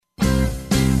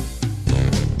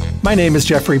My name is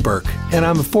Jeffrey Burke, and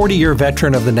I'm a 40-year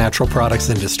veteran of the natural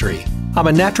products industry. I'm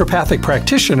a naturopathic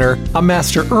practitioner, a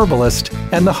master herbalist,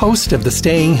 and the host of the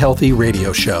Staying Healthy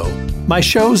radio show. My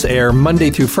shows air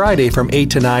Monday through Friday from 8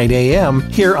 to 9 a.m.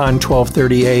 here on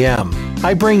 12:30 a.m.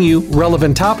 I bring you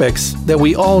relevant topics that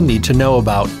we all need to know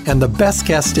about and the best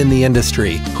guests in the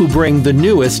industry who bring the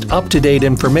newest up-to-date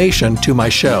information to my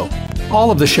show. All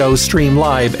of the shows stream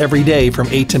live every day from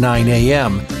 8 to 9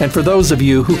 a.m. And for those of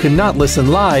you who cannot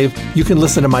listen live, you can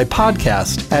listen to my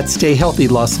podcast at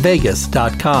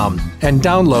StayHealthyLasVegas.com and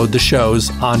download the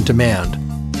shows on demand.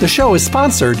 The show is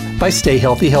sponsored by Stay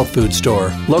Healthy Health Food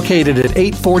Store, located at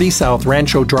 840 South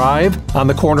Rancho Drive on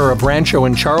the corner of Rancho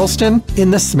and Charleston in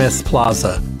the Smiths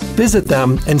Plaza. Visit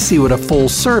them and see what a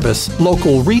full-service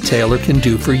local retailer can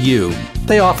do for you.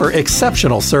 They offer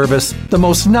exceptional service, the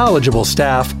most knowledgeable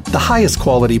staff, the highest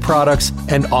quality products,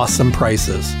 and awesome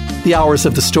prices. The hours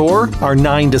of the store are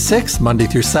 9 to 6, Monday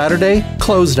through Saturday,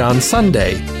 closed on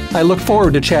Sunday. I look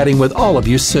forward to chatting with all of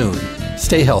you soon.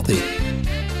 Stay healthy.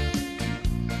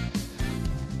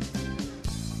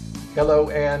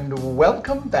 Hello and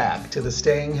welcome back to the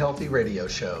Staying Healthy radio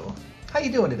show. How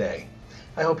you doing today?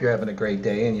 I hope you're having a great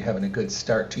day and you're having a good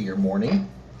start to your morning.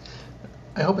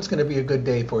 I hope it's going to be a good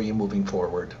day for you moving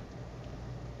forward.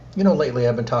 You know, lately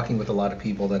I've been talking with a lot of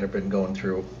people that have been going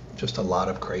through just a lot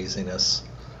of craziness.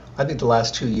 I think the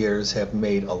last 2 years have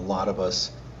made a lot of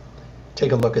us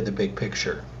take a look at the big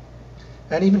picture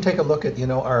and even take a look at,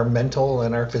 our mental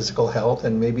and our physical health,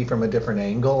 and maybe from a different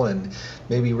angle, and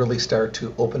maybe really start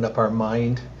to open up our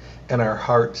mind and our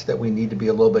hearts that we need to be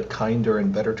a little bit kinder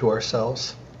and better to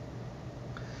ourselves.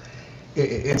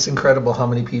 It's incredible how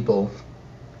many people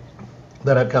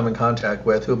that I've come in contact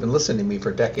with who have been listening to me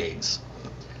for decades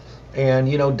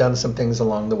and, done some things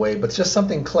along the way, but just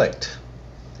something clicked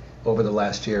over the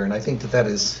last year. And I think that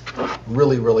is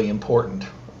really, really important.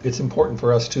 It's important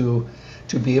for us to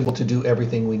be able to do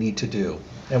everything we need to do.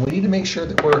 And we need to make sure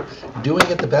that we're doing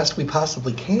it the best we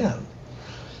possibly can.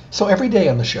 So every day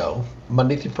on the show,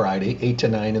 Monday through Friday, 8 to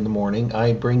 9 in the morning,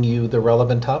 I bring you the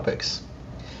relevant topics,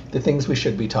 the things we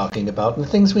should be talking about, and the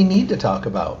things we need to talk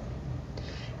about.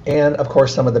 And of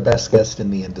course, some of the best guests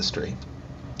in the industry.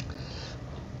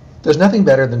 There's nothing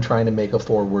better than trying to make a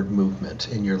forward movement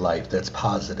in your life that's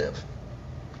positive.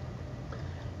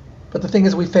 But the thing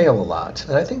is, we fail a lot.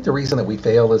 And I think the reason that we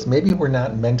fail is maybe we're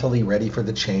not mentally ready for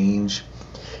the change.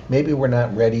 Maybe we're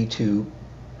not ready to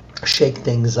shake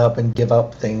things up and give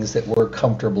up things that we're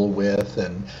comfortable with.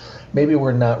 And maybe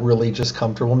we're not really just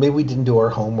comfortable. Maybe we didn't do our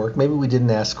homework. Maybe we didn't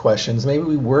ask questions. Maybe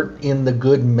we weren't in the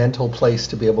good mental place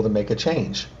to be able to make a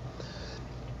change.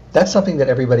 That's something that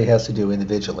everybody has to do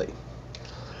individually.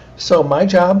 So my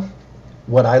job,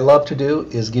 what I love to do,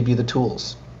 is give you the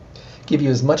tools. Give you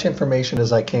as much information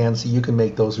as I can so you can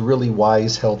make those really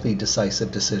wise, healthy,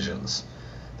 decisive decisions.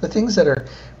 The things that are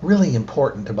really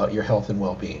important about your health and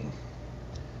well-being.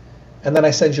 And then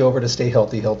I send you over to Stay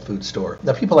Healthy Health Food Store.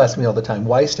 Now, people ask me all the time,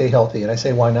 why stay healthy? And I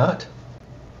say, why not?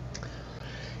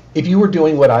 If you were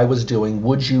doing what I was doing,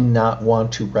 would you not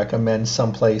want to recommend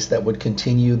someplace that would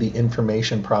continue the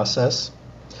information process?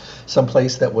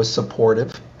 Someplace that was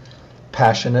supportive,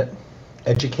 passionate,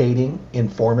 educating,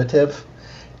 informative,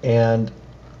 and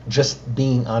just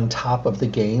being on top of the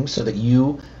game so that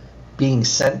you, being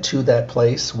sent to that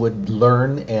place, would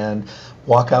learn and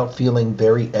walk out feeling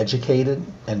very educated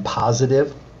and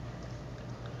positive?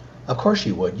 Of course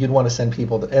you would. You'd want to send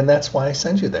people, and that's why I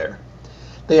send you there.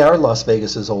 They are Las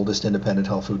Vegas's oldest independent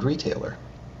health food retailer.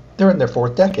 They're in their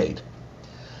 4th decade.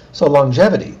 So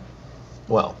longevity,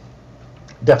 well,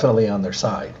 definitely on their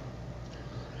side.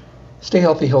 Stay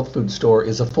Healthy Health Food Store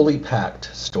is a fully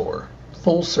packed store,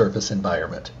 full service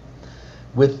environment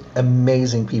with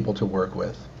amazing people to work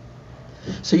with.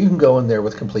 So you can go in there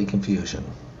with complete confusion.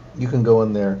 You can go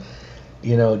in there,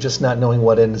 just not knowing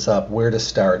what ends up, where to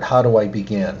start, how do I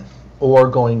begin? Or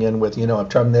going in with, I've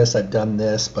done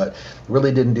this, but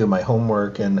really didn't do my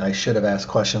homework and I should have asked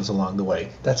questions along the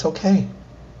way. That's okay.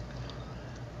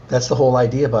 That's the whole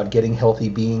idea about getting healthy,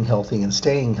 being healthy, and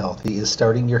staying healthy, is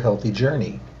starting your healthy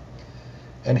journey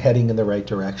and heading in the right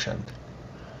direction.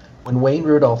 When Wayne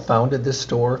Rudolph founded this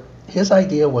store, his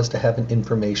idea was to have an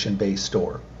information-based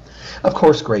store. Of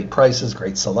course, great prices,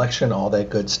 great selection, all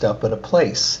that good stuff, but a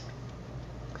place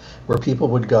where people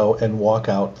would go and walk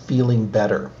out feeling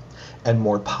better and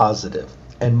more positive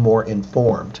and more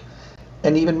informed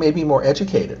and even maybe more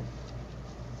educated.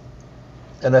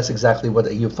 And that's exactly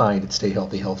what you find at Stay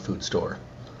Healthy Health Food Store.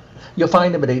 You'll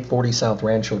find them at 840 South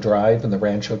Rancho Drive in the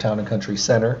Rancho Town and Country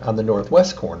Center on the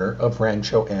northwest corner of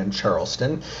Rancho and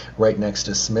Charleston, right next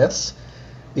to Smith's.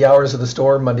 The hours of the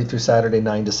store, Monday through Saturday,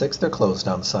 9 to 6. They're closed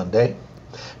on Sunday.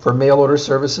 For mail order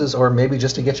services, or maybe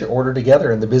just to get your order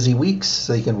together in the busy weeks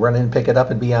so you can run in, pick it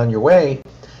up, and be on your way,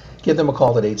 give them a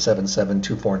call at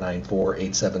 877-2494,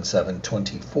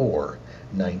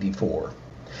 877-2494.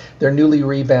 Their newly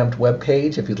revamped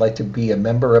webpage, if you'd like to be a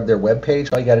member of their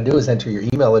webpage, all you got to do is enter your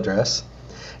email address,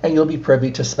 and you'll be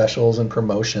privy to specials and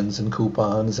promotions and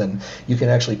coupons, and you can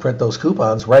actually print those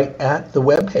coupons right at the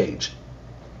webpage.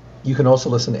 You can also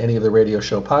listen to any of the radio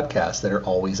show podcasts that are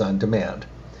always on demand.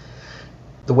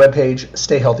 The webpage,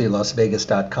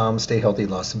 stayhealthylasvegas.com,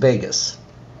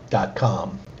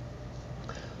 stayhealthylasvegas.com.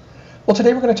 Well,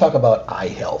 today we're going to talk about eye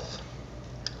health.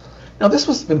 Now, this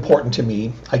was important to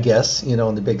me, I guess,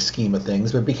 in the big scheme of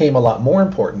things, but it became a lot more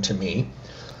important to me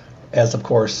as, of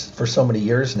course, for so many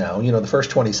years now. The first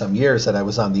 20-some years that I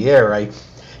was on the air, I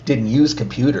didn't use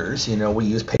computers. We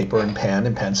used paper and pen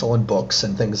and pencil and books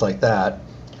and things like that.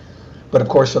 But, of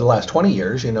course, for the last 20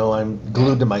 years, I'm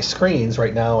glued to my screens.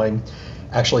 Right now, I'm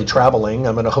actually traveling.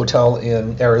 I'm in a hotel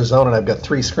in Arizona, and I've got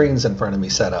 3 screens in front of me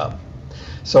set up.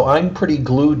 So I'm pretty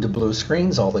glued to blue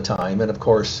screens all the time. And, of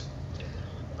course,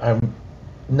 I'm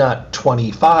not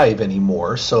 25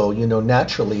 anymore. So,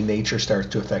 naturally, nature starts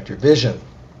to affect your vision.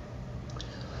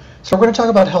 So we're going to talk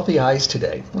about healthy eyes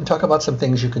today. We're going to talk about some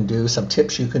things you can do, some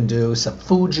tips you can do, some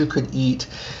foods you could eat.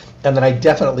 And then I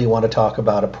definitely want to talk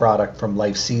about a product from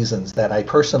Life Seasons that I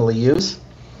personally use.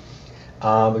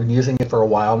 I've been using it for a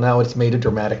while now. It's made a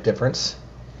dramatic difference.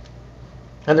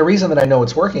 And the reason that I know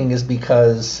it's working is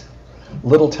because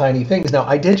little tiny things. Now,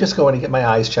 I did just go in and get my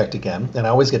eyes checked again. And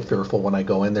I always get fearful when I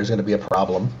go in. There's going to be a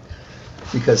problem.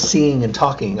 Because seeing and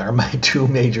talking are my 2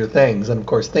 major things. And, of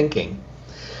course, thinking.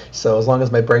 So as long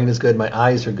as my brain is good, my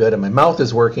eyes are good, and my mouth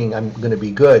is working, I'm going to be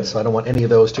good. So I don't want any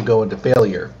of those to go into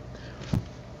failure.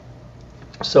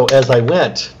 So as I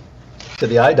went to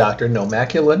the eye doctor, no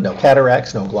macula, no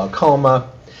cataracts, no glaucoma,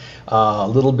 a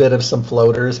little bit of some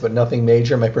floaters, but nothing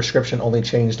major. My prescription only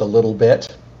changed a little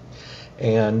bit,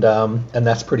 and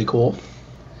that's pretty cool.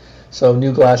 So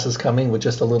new glasses coming with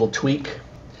just a little tweak.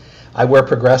 I wear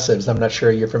progressives. I'm not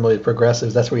sure you're familiar with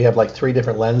progressives. That's where you have like 3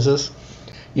 different lenses.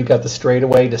 You've got the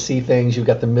straightaway to see things, you've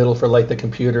got the middle for like the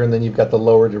computer, and then you've got the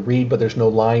lower to read, but there's no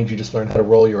lines. You just learn how to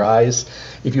roll your eyes.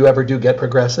 If you ever do get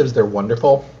progressives, they're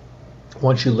wonderful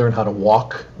once you learn how to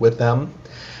walk with them.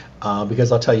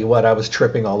 Because I'll tell you what, I was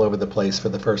tripping all over the place for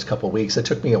the first couple of weeks. It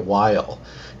took me a while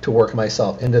to work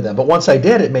myself into them. But once I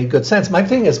did, it made good sense. My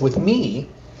thing is with me,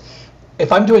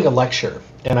 if I'm doing a lecture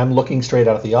and I'm looking straight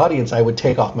out at the audience, I would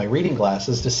take off my reading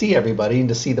glasses to see everybody and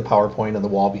to see the PowerPoint on the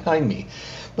wall behind me.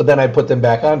 But then I put them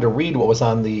back on to read what was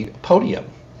on the podium.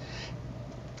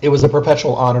 It was a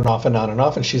perpetual on and off and on and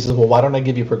off. And she says, well, why don't I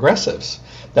give you progressives?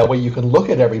 That way you can look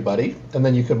at everybody and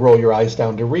then you can roll your eyes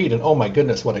down to read. And oh my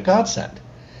goodness, what a godsend.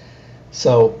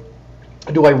 So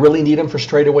do I really need them for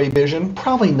straightaway vision?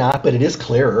 Probably not, but it is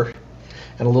clearer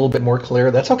and a little bit more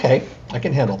clear. That's okay. I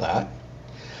can handle that.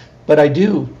 But I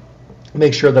do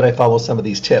make sure that I follow some of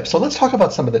these tips. So let's talk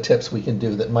about some of the tips we can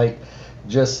do that might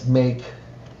just make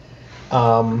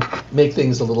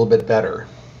things a little bit better,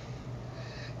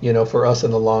 for us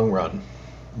in the long run.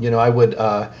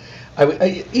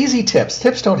 Easy tips.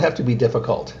 Tips don't have to be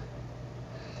difficult.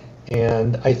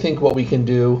 And I think what we can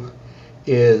do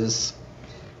is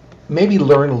maybe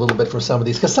learn a little bit from some of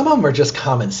these, because some of them are just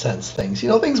common sense things,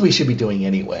 things we should be doing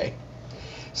anyway.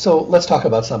 So let's talk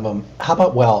about some of them. How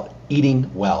about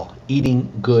eating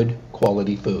good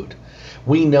quality food.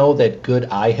 We know that good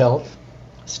eye health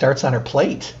starts on our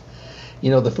plate.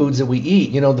 The foods that we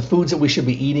eat, the foods that we should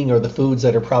be eating are the foods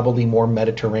that are probably more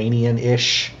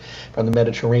Mediterranean-ish, from the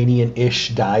Mediterranean-ish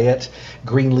diet.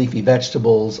 Green leafy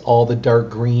vegetables, all the dark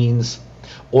greens,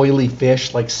 oily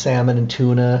fish like salmon and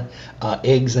tuna,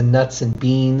 eggs and nuts and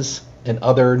beans, and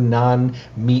other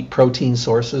non-meat protein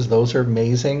sources. Those are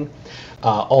amazing.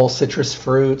 All citrus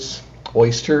fruits,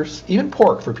 oysters, even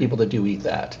pork for people that do eat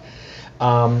that.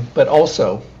 But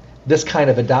also, this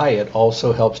kind of a diet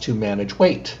also helps to manage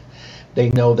weight. They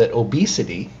know that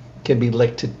obesity can be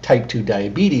linked to type 2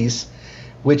 diabetes,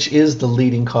 which is the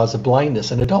leading cause of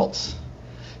blindness in adults.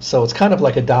 So it's kind of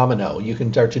like a domino. You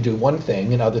can start to do one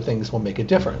thing and other things will make a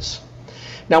difference.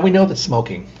 Now we know that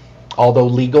smoking, although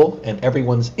legal and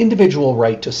everyone's individual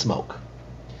right to smoke,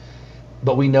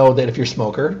 but we know that if you're a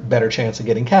smoker, better chance of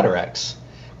getting cataracts,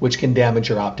 which can damage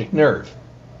your optic nerve,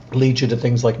 lead you to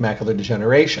things like macular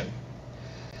degeneration.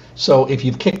 So if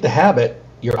you've kicked the habit,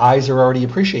 your eyes are already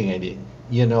appreciating,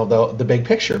 the big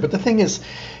picture. But the thing is,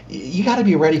 you got to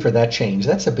be ready for that change.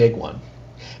 That's a big one.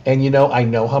 And I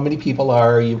know how many people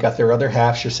are, you've got their other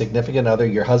halves, your significant other,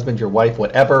 your husband, your wife,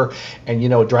 whatever, and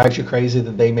it drives you crazy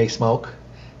that they may smoke.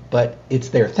 but it's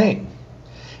their thing.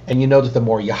 And you know that the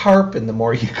more you harp and the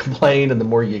more you complain and the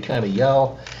more you kind of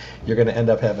yell, you're going to end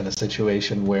up having a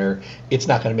situation where it's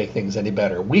not going to make things any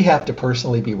better. We have to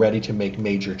personally be ready to make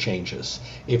major changes.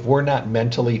 If we're not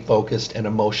mentally focused and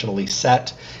emotionally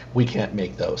set, we can't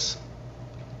make those.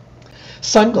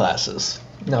 Sunglasses.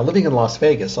 Now, living in Las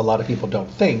Vegas, a lot of people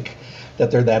don't think that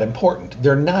they're that important.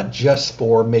 They're not just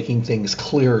for making things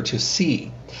clearer to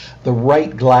see. The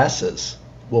right glasses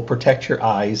will protect your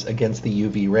eyes against the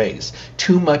UV rays.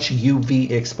 Too much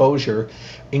UV exposure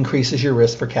increases your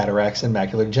risk for cataracts and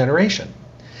macular degeneration.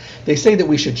 They say that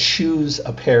we should choose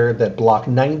a pair that block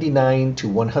 99 to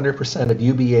 100% of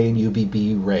UVA and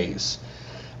UVB rays.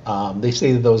 They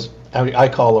say that those, I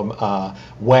call them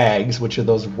WAGs, which are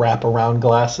those wraparound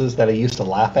glasses that I used to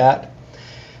laugh at.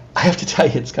 I have to tell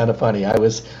you, it's kind of funny. I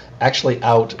was actually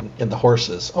out in the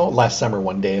horses last summer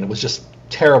one day, and it was just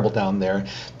terrible down there.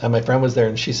 And my friend was there,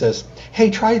 and she says, "Hey,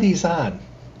 try these on."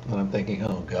 And I'm thinking,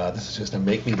 oh God, this is just going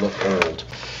to make me look old.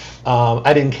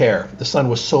 I didn't care. The sun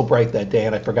was so bright that day,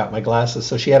 and I forgot my glasses.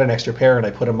 So she had an extra pair, and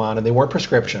I put them on, and they weren't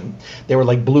prescription. They were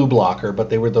like blue blocker, but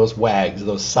they were those WAGs.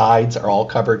 Those sides are all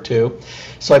covered too.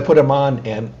 So I put them on,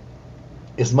 and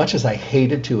as much as I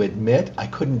hated to admit, I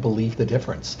couldn't believe the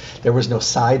difference. There was no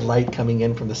side light coming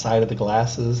in from the side of the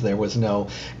glasses. There was no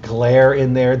glare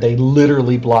in there. They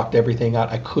literally blocked everything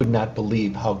out. I could not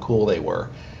believe how cool they were.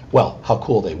 Well, how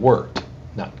cool they worked,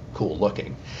 not cool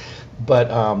looking.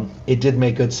 But it did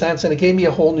make good sense, and it gave me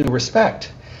a whole new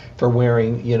respect for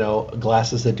wearing,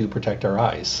 glasses that do protect our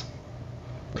eyes.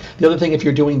 The other thing, if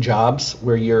you're doing jobs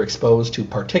where you're exposed to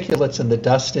particulates and the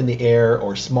dust in the air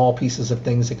or small pieces of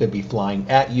things that could be flying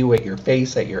at you, at your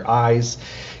face, at your eyes,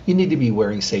 you need to be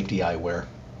wearing safety eyewear.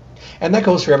 And that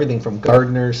goes for everything from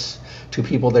gardeners to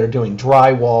people that are doing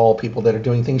drywall, people that are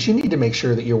doing things. You need to make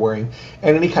sure that you're wearing,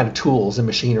 and any kind of tools and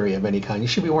machinery of any kind, you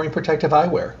should be wearing protective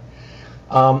eyewear.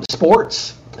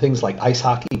 Sports, things like ice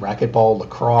hockey, racquetball,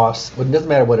 lacrosse, it doesn't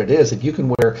matter what it is. If you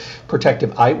can wear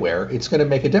protective eyewear, it's going to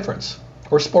make a difference.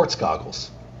 Or sports goggles,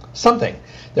 something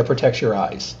that protects your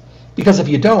eyes. Because if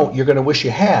you don't, you're going to wish you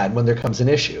had when there comes an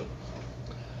issue.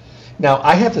 Now,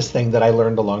 I have this thing that I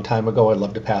learned a long time ago. I'd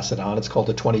love to pass it on. It's called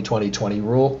the 20-20-20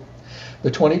 rule.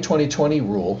 The 20-20-20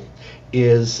 rule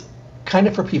is kind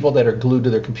of for people that are glued to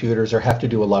their computers or have to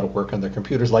do a lot of work on their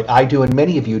computers, like I do and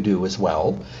many of you do as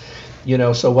well.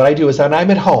 So what I do is when I'm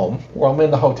at home or I'm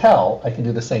in the hotel, I can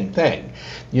do the same thing.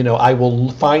 I will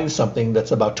find something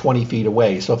that's about 20 feet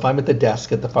away. So if I'm at the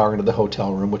desk at the far end of the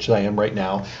hotel room, which I am right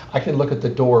now, I can look at the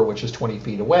door, which is 20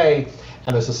 feet away,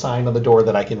 and there's a sign on the door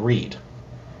that I can read,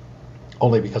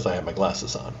 only because I have my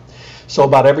glasses on. So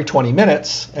about every 20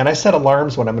 minutes, and I set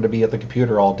alarms when I'm going to be at the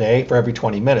computer all day for every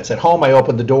 20 minutes. At home, I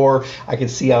open the door, I can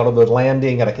see out of the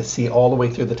landing, and I can see all the way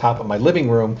through the top of my living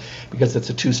room because it's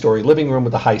a 2-story living room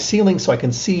with a high ceiling, so I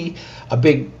can see a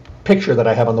big picture that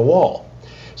I have on the wall.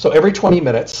 So every 20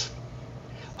 minutes,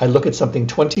 I look at something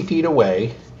 20 feet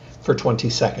away for 20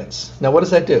 seconds. Now, what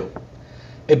does that do?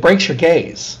 It breaks your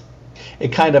gaze.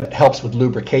 It kind of helps with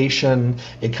lubrication.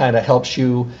 It kind of helps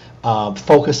you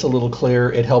focus a little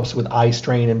clearer. It helps with eye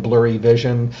strain and blurry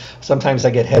vision. Sometimes I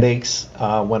get headaches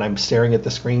when I'm staring at the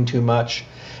screen too much.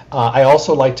 I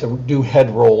also like to do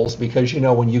head rolls because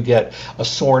when you get a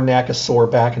sore neck, a sore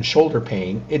back, and shoulder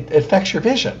pain, it affects your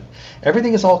vision.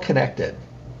 Everything is all connected.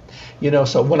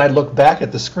 So when I look back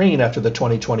at the screen after the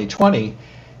 20-20-20,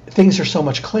 things are so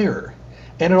much clearer.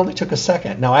 And it only took a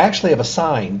second. Now, I actually have a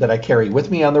sign that I carry with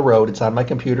me on the road. It's on my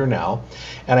computer now.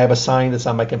 And I have a sign that's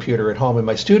on my computer at home in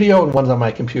my studio and one's on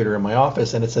my computer in my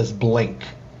office, and it says blink.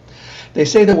 They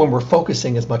say that when we're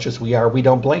focusing as much as we are, we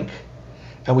don't blink.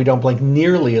 And we don't blink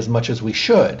nearly as much as we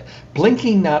should.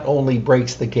 Blinking not only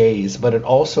breaks the gaze, but it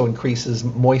also increases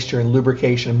moisture and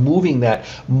lubrication, moving that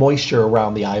moisture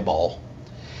around the eyeball.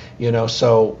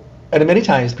 And many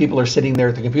times people are sitting there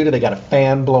at the computer, they got a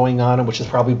fan blowing on them, which is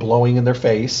probably blowing in their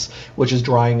face, which is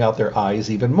drying out their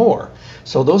eyes even more.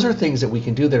 So those are things that we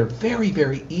can do that are very,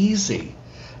 very easy.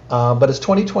 But it's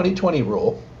 20-20-20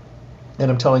 rule, and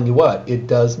I'm telling you what, it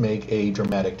does make a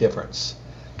dramatic difference.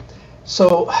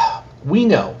 So we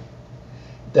know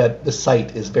that the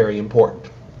sight is very important.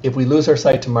 If we lose our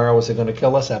sight tomorrow, is it going to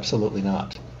kill us? Absolutely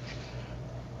not.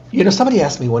 Somebody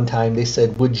asked me one time, they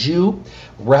said, would you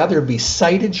rather be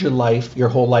sighted your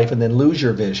whole life and then lose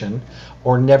your vision,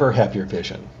 or never have your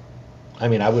vision? I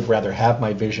mean, I would rather have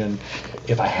my vision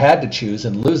if I had to choose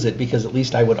and lose it, because at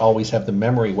least I would always have the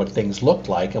memory what things looked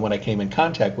like, and when I came in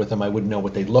contact with them, I would know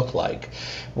what they look like.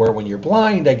 Where when you're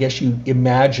blind, I guess you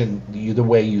imagine the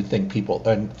way you think people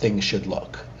and things should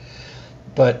look.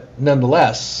 But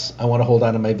nonetheless, I want to hold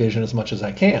on to my vision as much as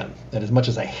I can. And as much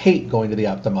as I hate going to the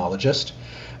ophthalmologist,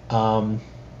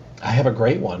 I have a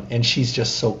great one, and she's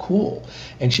just so cool,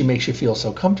 and she makes you feel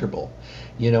so comfortable.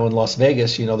 In Las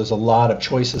Vegas, there's a lot of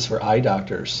choices for eye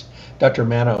doctors. Dr.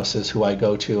 Manos is who I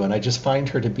go to, and I just find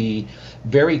her to be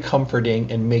very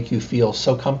comforting and make you feel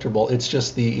so comfortable. It's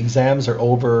just the exams are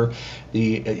over,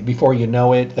 before you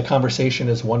know it, the conversation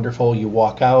is wonderful. You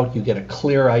walk out, you get a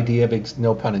clear idea of,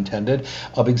 no pun intended,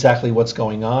 of exactly what's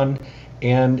going on,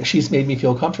 and she's made me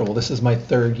feel comfortable. This is my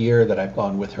third year that I've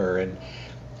gone with her, and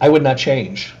I would not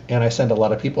change, and I send a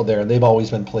lot of people there, and they've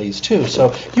always been pleased too.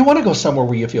 So you want to go somewhere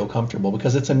where you feel comfortable,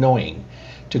 because it's annoying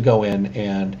to go in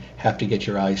and have to get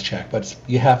your eyes checked, but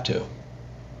you have to.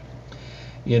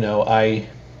 I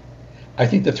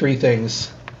think the three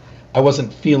things, I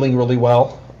wasn't feeling really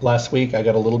well last week. I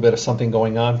got a little bit of something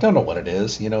going on. Don't know what it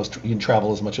is. You can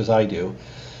travel as much as I do.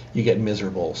 You get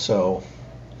miserable. So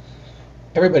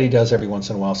everybody does every once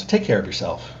in a while. So take care of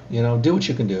yourself. Do what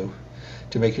you can do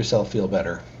to make yourself feel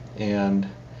better and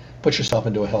put yourself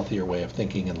into a healthier way of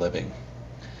thinking and living.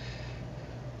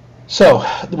 So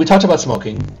we talked about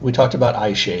smoking. We talked about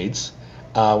eye shades.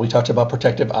 We talked about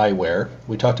protective eyewear.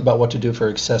 We talked about what to do for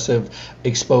excessive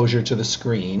exposure to the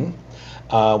screen.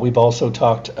 We've also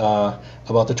talked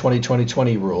about the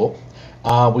 20-20-20 rule.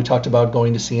 We talked about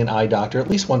going to see an eye doctor at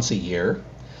least once a year.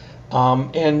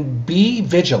 And be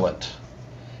vigilant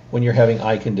when you're having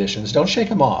eye conditions. Don't shake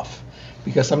them off,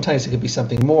 because sometimes it could be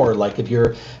something more, like if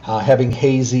you're having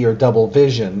hazy or double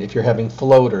vision, if you're having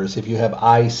floaters, if you have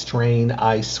eye strain,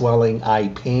 eye swelling, eye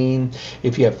pain,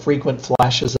 if you have frequent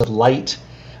flashes of light,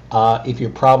 if you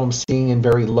have problems seeing in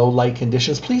very low light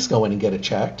conditions, please go in and get it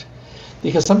checked.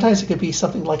 Because sometimes it could be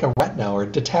something like a retina or a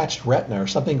detached retina or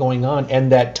something going on,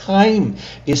 and that time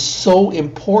is so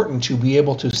important to be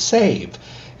able to save,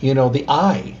 the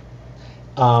eye.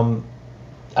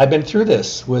 I've been through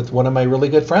this with one of my really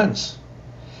good friends,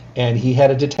 and he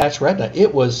had a detached retina.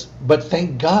 But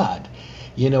thank God,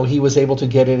 he was able to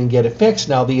get in and get it fixed.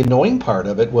 Now, the annoying part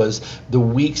of it was the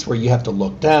weeks where you have to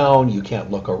look down, you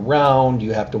can't look around,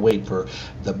 you have to wait for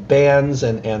the bands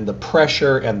and the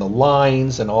pressure and the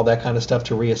lines and all that kind of stuff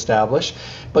to reestablish.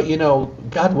 But,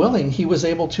 God willing, he was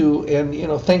able to,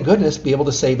 and, thank goodness, be able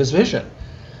to save his vision.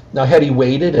 Now, had he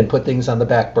waited and put things on the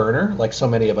back burner, like so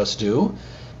many of us do,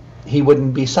 he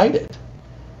wouldn't be sighted.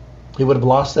 He would have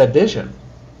lost that vision.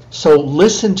 So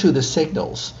listen to the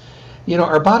signals.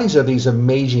 Our bodies are these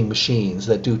amazing machines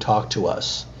that do talk to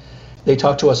us. They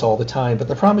talk to us all the time, but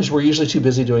the problem is we're usually too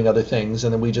busy doing other things,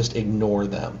 and then we just ignore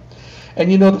them.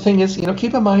 And the thing is,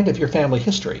 keep in mind of your family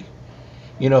history.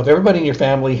 If everybody in your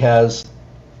family has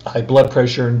high blood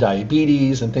pressure and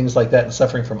diabetes and things like that and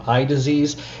suffering from eye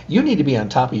disease, you need to be on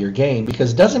top of your game,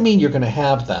 because it doesn't mean you're going to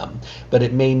have them, but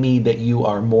it may mean that you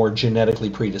are more genetically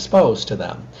predisposed to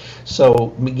them. So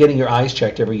getting your eyes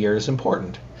checked every year is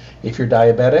important. If you're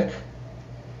diabetic,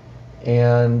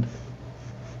 and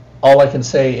all I can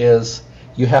say is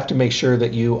you have to make sure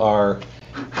that you are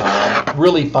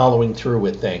really following through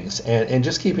with things and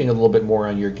just keeping a little bit more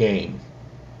on your game.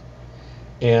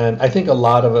 And I think a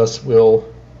lot of us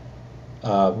will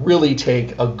really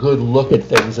take a good look at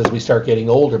things as we start getting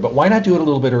older, but why not do it a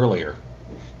little bit earlier?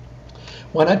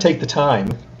 Why not take the time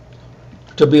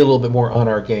to be a little bit more on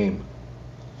our game?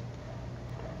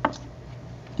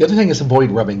 The other thing is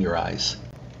avoid rubbing your eyes.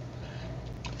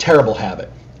 Terrible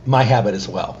habit. My habit as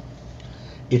well.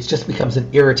 It just becomes an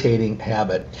irritating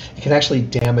habit. It can actually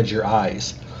damage your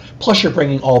eyes. Plus, you're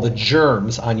bringing all the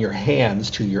germs on your hands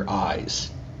to your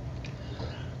eyes.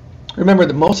 Remember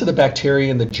that most of the bacteria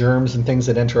and the germs and things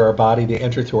that enter our body, they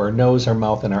enter through our nose, our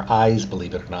mouth, and our eyes,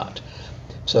 believe it or not.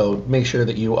 So make sure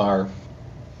that you are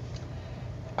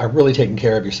really taking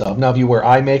care of yourself. Now, if you wear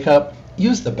eye makeup,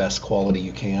 use the best quality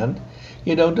you can.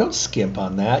 Don't skimp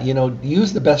on that.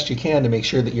 Use the best you can to make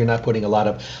sure that you're not putting a lot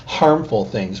of harmful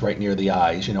things right near the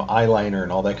eyes, eyeliner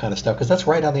and all that kind of stuff, because that's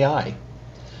right on the eye.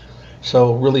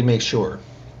 So really make sure.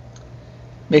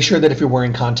 Make sure that if you're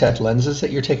wearing contact lenses that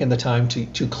you're taking the time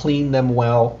to clean them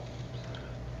well,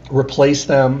 replace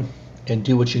them, and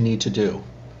do what you need to do.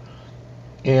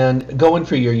 And go in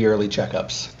for your yearly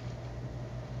checkups.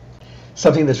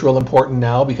 Something that's real important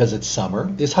now, because it's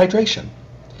summer, is hydration.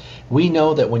 We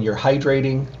know that when you're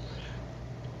hydrating,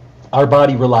 our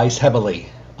body relies heavily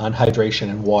on hydration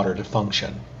and water to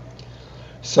function.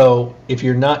 So if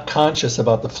you're not conscious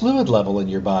about the fluid level in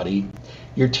your body,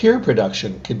 your tear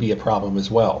production could be a problem as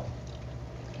well.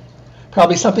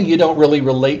 Probably something you don't really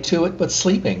relate to it, but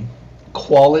sleeping.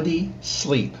 Quality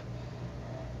sleep.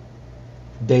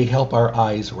 They help our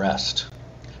eyes rest.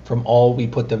 from all we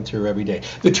put them through every day.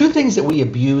 The two things that we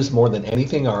abuse more than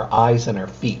anything are our eyes and our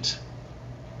feet.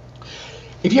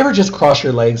 If you ever just cross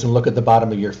your legs and look at the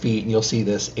bottom of your feet, and you'll see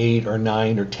this 8 or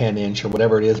 9 or 10 inch or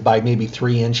whatever it is by maybe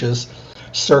 3 inches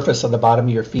surface on the bottom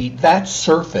of your feet, that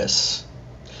surface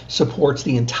supports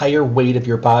the entire weight of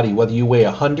your body, whether you weigh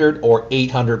 100 or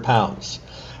 800 pounds.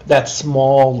 That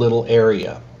small little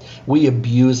area. We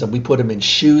abuse them. We put them in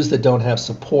shoes that don't have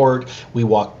support. We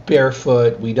walk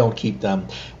barefoot. We don't keep them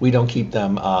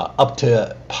up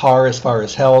to par as far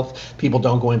as health. People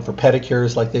don't go in for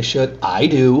pedicures like they should. I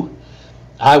do.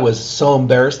 I was so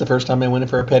embarrassed the first time I went in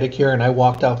for a pedicure, and I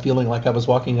walked out feeling like I was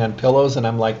walking on pillows, and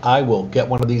I'm like, I will get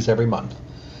one of these every month.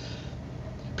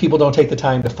 People don't take the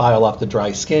time to file off the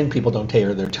dry skin. People don't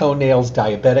tear their toenails.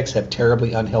 Diabetics have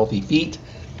terribly unhealthy feet.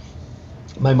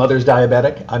 My mother's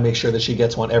diabetic. I make sure that she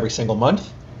gets one every single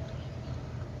month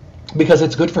because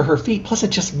it's good for her feet. Plus, it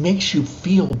just makes you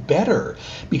feel better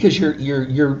because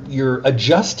you're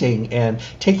adjusting and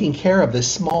taking care of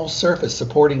this small surface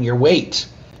supporting your weight,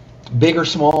 big or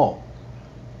small.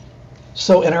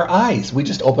 So in our eyes, we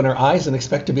just open our eyes and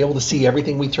expect to be able to see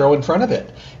everything we throw in front of it.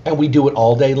 And we do it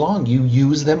all day long. You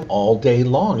use them all day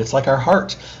long. It's like our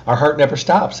heart. Our heart never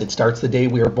stops. It starts the day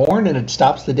we are born and it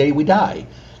stops the day we die.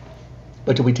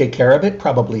 But do we take care of it?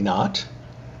 Probably not.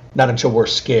 Not until we're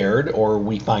scared or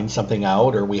we find something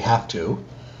out or we have to.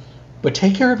 But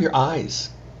take care of your eyes.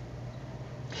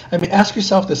 I mean, ask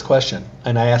yourself this question,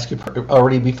 and I asked you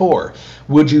already before.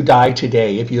 Would you die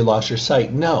today if you lost your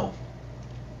sight? No.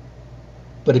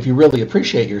 But if you really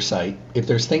appreciate your sight, if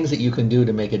there's things that you can do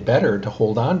to make it better, to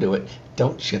hold on to it,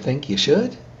 don't you think you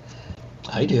should?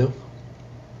 I do.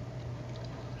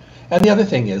 And the other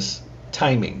thing is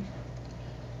timing.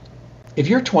 If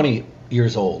you're 20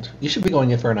 years old, you should be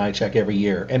going in for an eye check every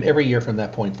year, and every year from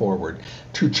that point forward,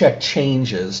 to check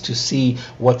changes, to see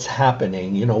what's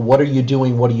happening. You know, what are you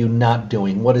doing? What are you not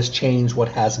doing? What has changed? What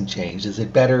hasn't changed? Is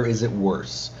it better? Is it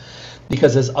worse?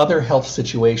 Because as other health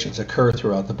situations occur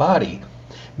throughout the body,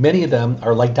 many of them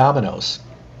are like dominoes.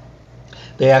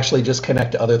 They actually just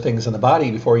connect to other things in the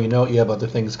body. Before you know it, you have other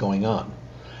things going on.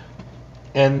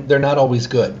 And they're not always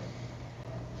good.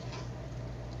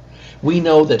 We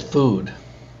know that food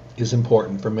is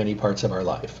important for many parts of our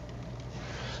life.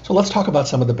 So let's talk about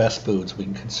some of the best foods we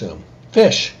can consume.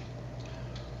 Fish.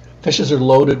 Fishes are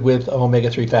loaded with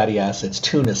omega-3 fatty acids,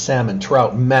 tuna, salmon,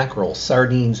 trout, mackerel,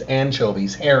 sardines,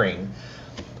 anchovies, herring,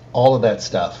 all of that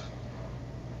stuff.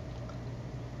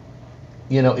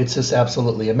 You know, it's just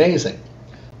absolutely amazing.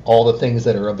 All the things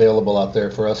that are available out there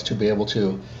for us to be able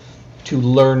to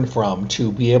learn from,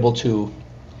 to be able to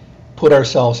put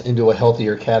ourselves into a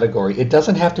healthier category. It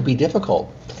doesn't have to be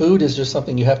difficult. Food is just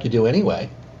something you have to do anyway.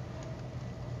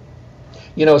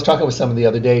 You know, I was talking with someone the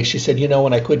other day. She said, you know,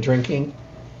 when I quit drinking,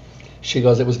 she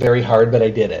goes, it was very hard, but I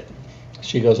did it.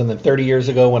 She goes, and then 30 years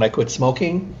ago when I quit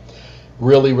smoking,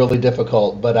 really, really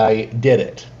difficult, but I did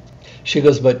it. She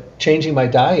goes, but changing my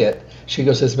diet, she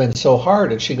goes, has been so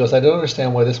hard. And she goes, I don't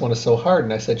understand why this one is so hard.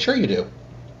 And I said, sure you do.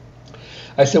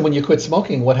 I said, when you quit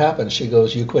smoking, what happened? She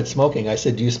goes, you quit smoking. I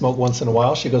said, do you smoke once in a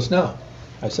while? She goes, no.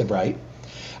 I said, right.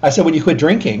 I said, when you quit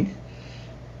drinking,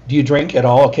 do you drink at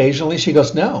all occasionally? She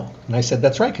goes, no. And I said,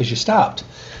 that's right, because you stopped.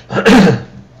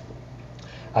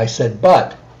 I said,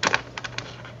 but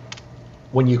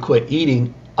when you quit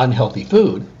eating unhealthy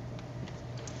food,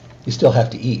 you still have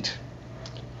to eat.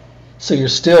 So you're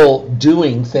still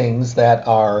doing things that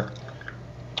are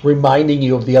reminding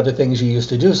you of the other things you used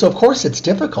to do. So of course it's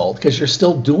difficult because you're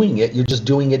still doing it, you're just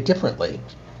doing it differently.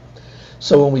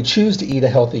 So when we choose to eat a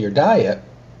healthier diet,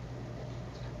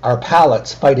 our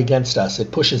palates fight against us,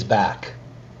 it pushes back.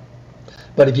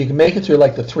 But if you can make it through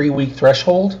like the 3-week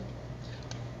threshold,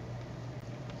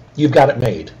 you've got it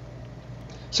made.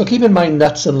 So keep in mind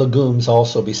nuts and legumes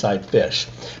also beside fish.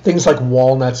 Things like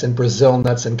walnuts and Brazil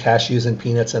nuts and cashews and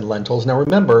peanuts and lentils. Now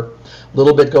remember, a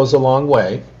little bit goes a long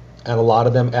way, and a lot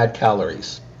of them add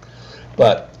calories.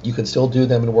 But you can still do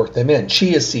them and work them in.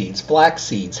 Chia seeds, flax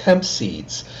seeds, hemp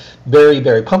seeds,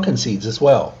 berry, pumpkin seeds as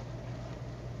well.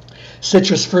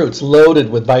 Citrus fruits loaded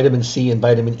with vitamin C and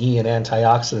vitamin E and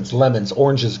antioxidants, lemons,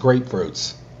 oranges,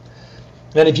 grapefruits.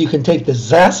 And if you can take the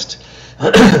zest,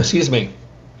 excuse me,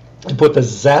 and put the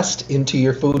zest into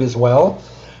your food as well,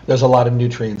 there's a lot of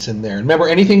nutrients in there. Remember,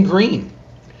 anything green,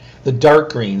 the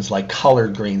dark greens like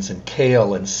collard greens and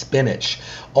kale and spinach,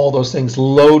 all those things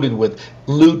loaded with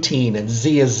lutein and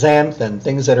zeaxanthin,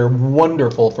 things that are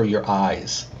wonderful for your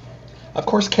eyes. Of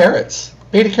course, carrots,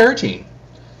 beta carotene.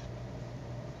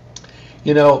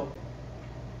 You know,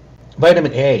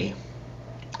 vitamin A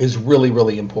is really,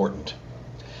 really important.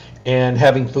 and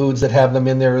having foods that have them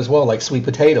in there as well, like sweet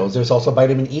potatoes. There's also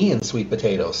vitamin E in sweet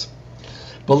potatoes.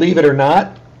 Believe it or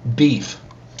not, beef.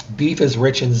 Beef is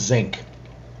rich in zinc,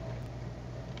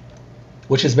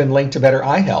 which has been linked to better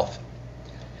eye health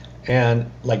and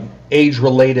like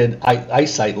age-related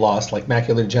eyesight loss, like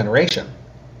macular degeneration.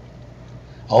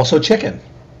 Also, chicken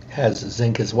has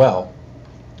zinc as well.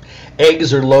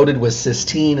 Eggs are loaded with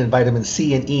cysteine and vitamin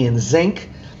C and E and zinc,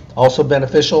 also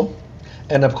beneficial.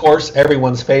 And of course,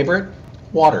 everyone's favorite,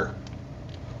 water.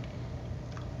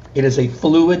 It is a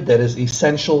fluid that is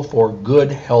essential for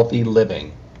good, healthy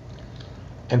living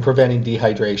and preventing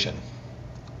dehydration.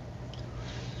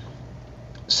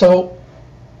 So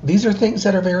these are things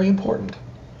that are very important.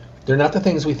 They're not the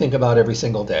things we think about every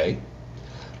single day.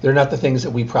 They're not the things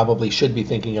that we probably should be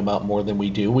thinking about more than we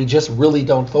do. We just really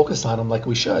don't focus on them like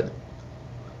we should.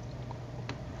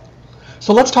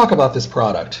 So let's talk about this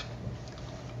product.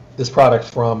 This product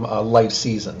from Life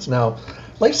Seasons. Now,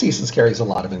 Life Seasons carries a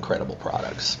lot of incredible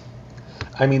products.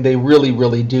 I mean, they really,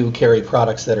 really do carry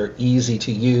products that are easy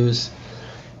to use.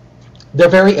 They're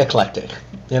very eclectic.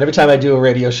 And every time I do a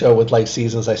radio show with Life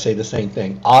Seasons, I say the same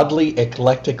thing. Oddly,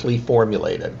 eclectically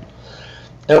formulated.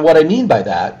 And what I mean by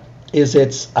that is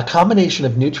it's a combination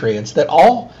of nutrients that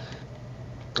all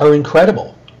are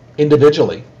incredible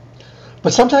individually.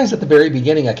 But sometimes at the very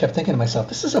beginning, I kept thinking to myself,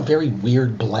 this is a very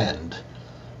weird blend.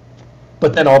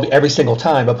 But then every single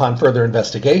time, upon further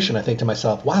investigation, I think to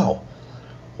myself, wow,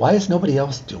 why is nobody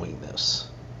else doing this?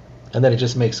 And then it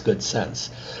just makes good sense.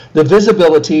 The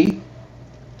Visibility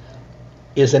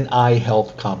is an eye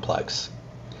health complex.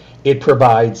 It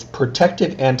provides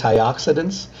protective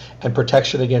antioxidants and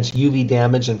protection against UV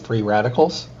damage and free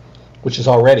radicals, which is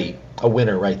already a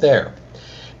winner right there.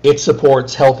 It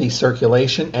supports healthy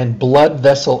circulation and blood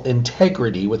vessel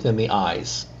integrity within the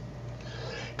eyes.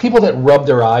 People that rub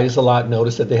their eyes a lot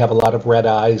notice that they have a lot of red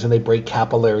eyes and they break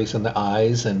capillaries in the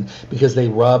eyes, and because they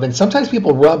rub, and sometimes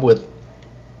people rub with,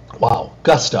 wow,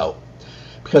 gusto,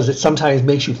 because it sometimes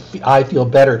makes your eye feel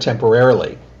better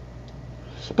temporarily.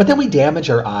 But then we damage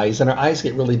our eyes and our eyes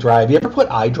get really dry. Have you ever put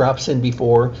eye drops in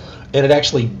before and it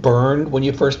actually burned when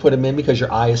you first put them in because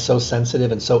your eye is so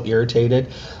sensitive and so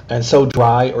irritated and so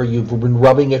dry, or you've been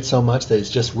rubbing it so much that it's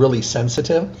just really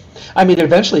sensitive? I mean, it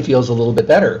eventually feels a little bit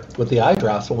better with the eye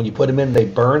drops, but when you put them in, they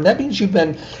burn. That means you've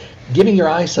been giving your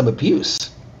eyes some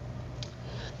abuse.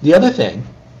 The other thing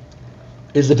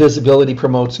is the Visibility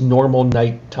promotes normal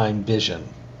nighttime vision.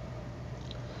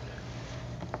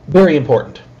 Very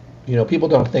important. You know, people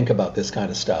don't think about this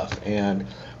kind of stuff, and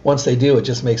once they do, it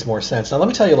just makes more sense. Now, let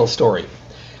me tell you a little story.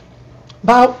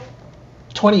 About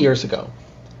 20 years ago,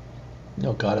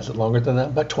 oh God, is it longer than that?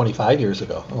 About 25 years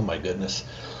ago. Oh my goodness,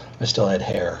 I still had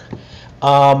hair.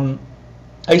 I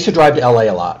used to drive to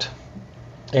LA a lot,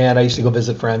 and I used to go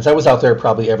visit friends. I was out there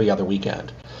probably every other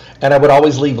weekend, and I would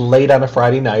always leave late on a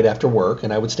Friday night after work,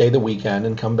 and I would stay the weekend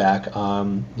and come back,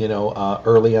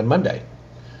 early on Monday.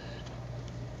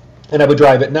 And I would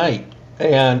drive at night,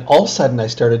 and all of a sudden I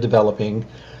started developing,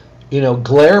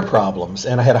 glare problems,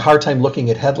 and I had a hard time looking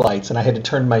at headlights, and I had to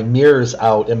turn my mirrors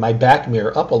out and my back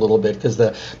mirror up a little bit because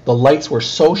the lights were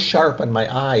so sharp on my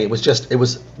eye. It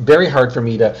was very hard for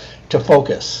me to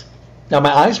focus. Now,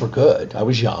 my eyes were good. I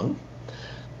was young,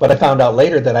 but I found out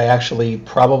later that I actually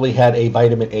probably had a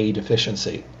vitamin A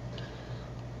deficiency.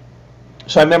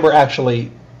 So I remember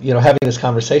actually, having this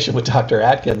conversation with Dr.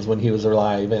 Atkins when he was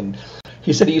alive, and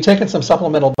he said, "Are you taking some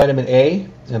supplemental vitamin A?"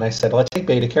 And I said, "Well, I take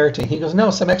beta carotene." He goes, "No,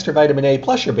 some extra vitamin A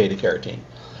plus your beta carotene."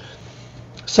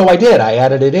 So I did. I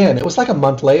added it in. It was like a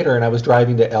month later, and I was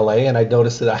driving to LA, and I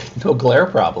noticed that I had no glare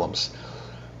problems.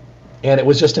 And it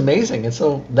was just amazing. And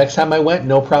so next time I went,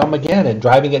 no problem again. And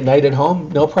driving at night at home,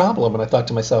 no problem. And I thought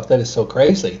to myself, that is so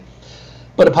crazy.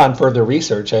 But upon further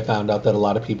research, I found out that a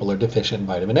lot of people are deficient in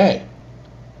vitamin A.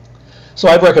 So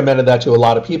I've recommended that to a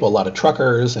lot of people, a lot of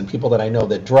truckers and people that I know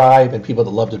that drive and people that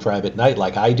love to drive at night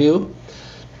like I do,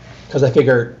 because I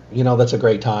figure, that's a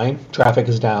great time. Traffic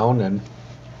is down, and,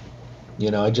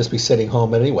 I'd just be sitting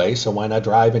home anyway, so why not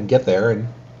drive and get there and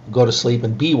go to sleep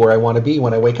and be where I want to be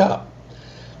when I wake up.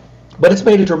 But it's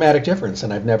made a dramatic difference,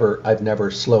 and I've never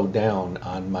slowed down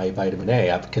on my vitamin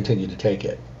A. I've continued to take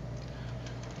it.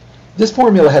 This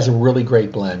formula has a really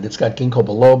great blend. It's got ginkgo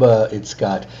biloba, it's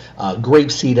got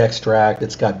grapeseed extract,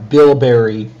 it's got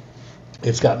bilberry,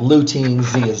 it's got lutein,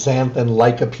 zeaxanthin,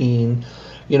 lycopene,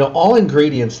 all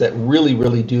ingredients that really,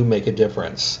 really do make a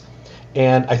difference.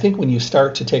 And I think when you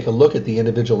start to take a look at the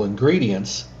individual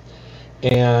ingredients,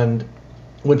 and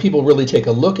when people really take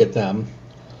a look at them,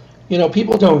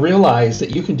 people don't realize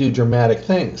that you can do dramatic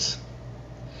things.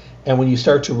 And when you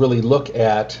start to really look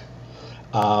at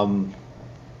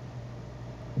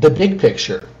the big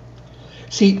picture.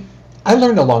 See, I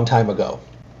learned a long time ago,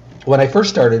 when I first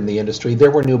started in the industry,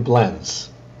 there were new blends.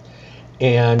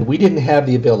 And we didn't have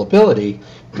the availability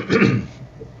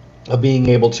of being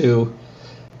able to,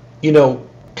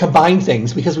 combine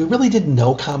things because we really didn't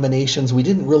know combinations. We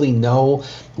didn't really know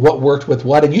what worked with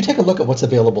what. And you take a look at what's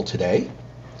available today,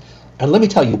 and let me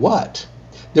tell you what,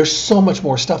 there's so much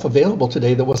more stuff available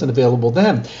today that wasn't available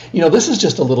then. This is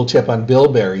just a little tip on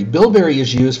bilberry. Bilberry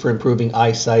is used for improving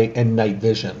eyesight and night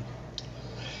vision.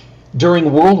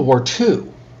 During World War II,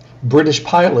 British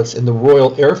pilots in the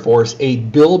Royal Air Force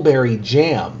ate bilberry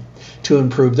jam to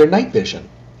improve their night vision.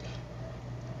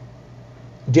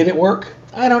 Did it work?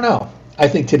 I don't know. I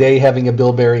think today having a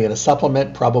bilberry in a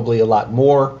supplement probably a lot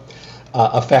more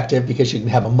effective because you can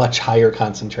have a much higher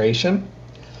concentration.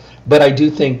 But I do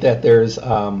think that there's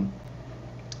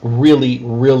really,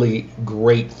 really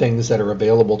great things that are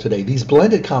available today. These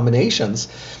blended combinations,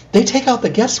 they take out the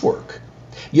guesswork.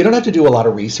 You don't have to do a lot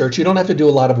of research. You don't have to do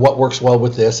a lot of what works well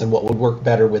with this and what would work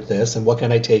better with this and what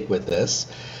can I take with this.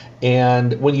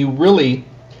 And when you really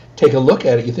take a look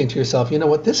at it, you think to yourself, you know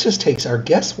what, this just takes our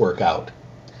guesswork out.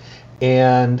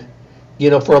 And,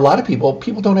 for a lot of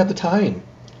people don't have the time,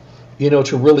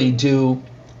 to really do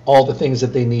all the things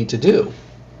that they need to do.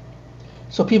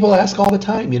 So people ask all the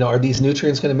time, are these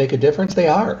nutrients going to make a difference? They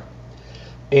are.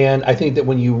 And I think that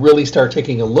when you really start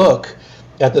taking a look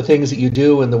at the things that you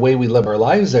do and the way we live our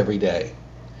lives every day,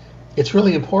 it's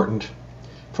really important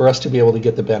for us to be able to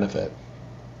get the benefit.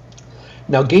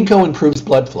 Now, ginkgo improves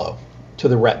blood flow to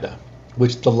the retina,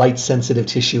 which is the light-sensitive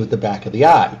tissue at the back of the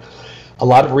eye. A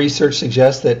lot of research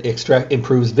suggests that extract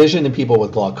improves vision in people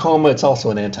with glaucoma. It's also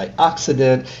an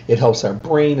antioxidant. It helps our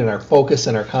brain and our focus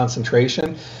and our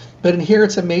concentration. But in here,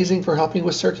 it's amazing for helping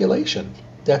with circulation.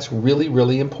 That's really,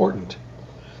 really important.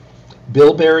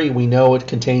 Bilberry, we know it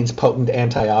contains potent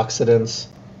antioxidants.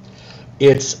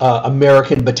 Its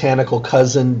American botanical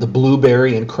cousin, the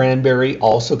blueberry and cranberry,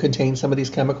 also contain some of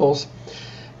these chemicals.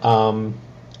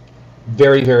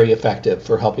 Very, very effective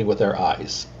for helping with our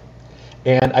eyes.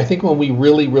 And I think when we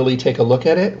really, really take a look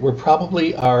at it, we're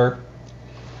probably are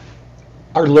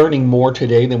learning more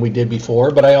today than we did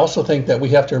before. But I also think that we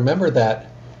have to remember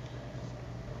that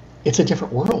it's a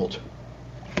different world.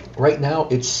 Right now,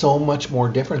 it's so much more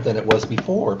different than it was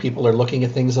before. People are looking at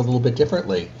things a little bit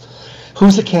differently.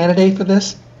 Who's a candidate for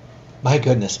this? My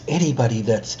goodness, anybody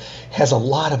that has a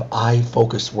lot of eye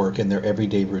focus work in their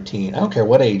everyday routine. I don't care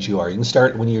what age you are. You can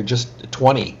start when you're just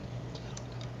 20.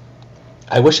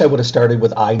 I wish I would have started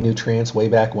with eye nutrients way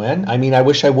back when. I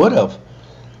wish I would have.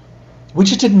 We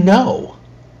just didn't know.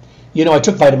 I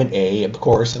took vitamin A, of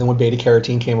course, and then when beta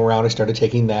carotene came around, I started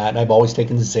taking that, and I've always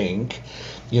taken zinc,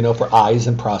 for eyes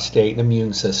and prostate and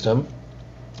immune system.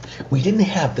 We didn't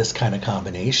have this kind of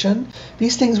combination.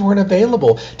 These things weren't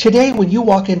available. Today, when you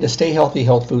walk into Stay Healthy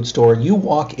Health Food Store, you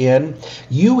walk in,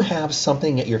 you have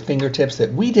something at your fingertips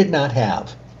that we did not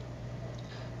have.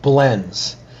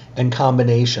 Blends and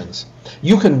combinations.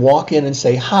 You can walk in and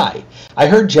say, hi, I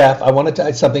heard Jeff, I wanted to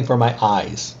add something for my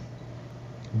eyes.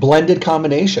 Blended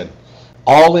combination,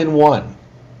 all in one.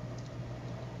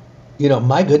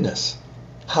 My goodness,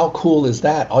 how cool is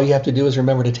that? All you have to do is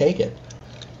remember to take it.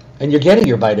 And you're getting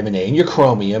your vitamin A and your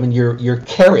chromium and your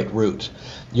carrot root.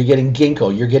 You're getting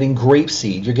ginkgo, you're getting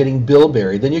grapeseed, you're getting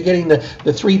bilberry. Then you're getting the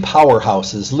three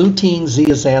powerhouses, lutein,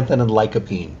 zeaxanthin, and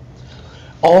lycopene.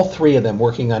 All three of them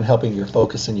working on helping your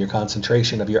focus and your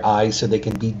concentration of your eyes so they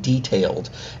can be detailed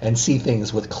and see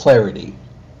things with clarity.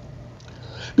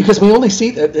 Because we only see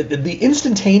the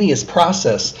instantaneous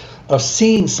process of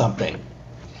seeing something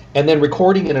and then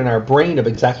recording it in our brain of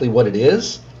exactly what it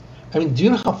is. Do you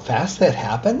know how fast that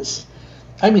happens?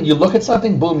 You look at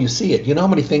something, boom, you see it. You know how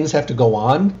many things have to go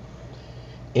on?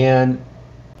 And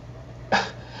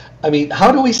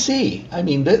how do we see?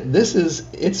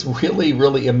 It's really,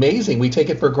 really amazing. We take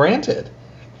it for granted.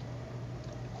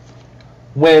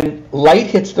 When light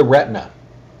hits the retina,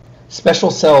 special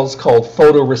cells called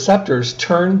photoreceptors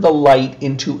turn the light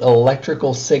into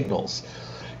electrical signals.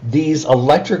 These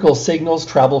electrical signals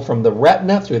travel from the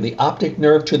retina through the optic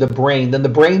nerve to the brain. Then the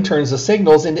brain turns the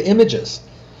signals into images.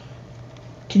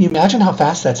 Can you imagine how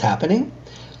fast that's happening?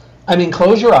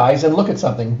 Close your eyes and look at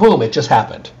something. Boom, it just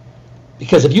happened.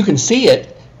 Because if you can see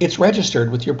it, it's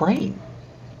registered with your brain.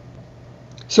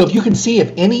 So if you can see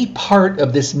if any part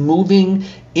of this moving,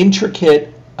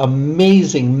 intricate,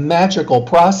 amazing, magical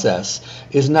process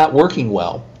is not working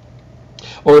well,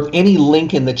 or if any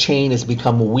link in the chain has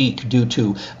become weak due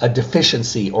to a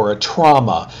deficiency or a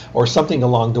trauma or something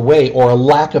along the way or a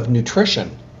lack of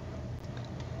nutrition,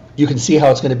 you can see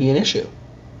how it's going to be an issue.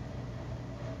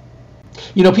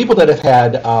 You know, people that have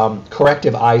had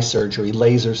corrective eye surgery,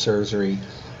 laser surgery,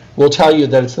 will tell you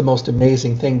that it's the most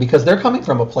amazing thing because they're coming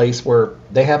from a place where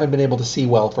they haven't been able to see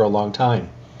well for a long time.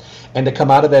 And to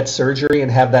come out of that surgery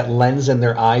and have that lens in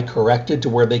their eye corrected to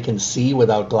where they can see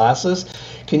without glasses,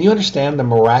 can you understand the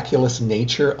miraculous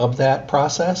nature of that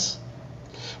process?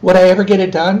 Would I ever get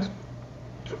it done?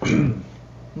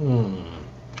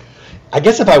 I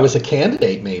guess if I was a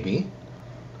candidate, maybe.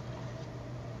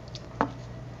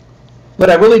 But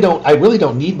I really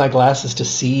don't need my glasses to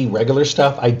see regular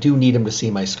stuff. I do need them to see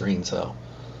my screens, though.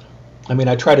 I mean,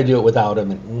 I try to do it without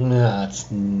them,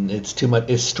 and it's too much.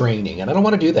 It's straining, and I don't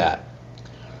want to do that.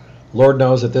 Lord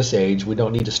knows at this age we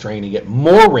don't need to strain and get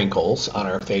more wrinkles on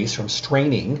our face from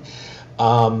straining.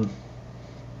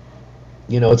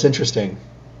 It's interesting.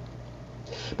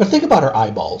 But think about our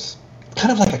eyeballs,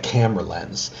 kind of like a camera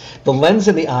lens. The lens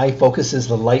in the eye focuses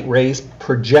the light rays,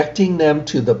 projecting them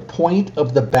to the point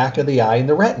of the back of the eye in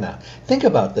the retina. Think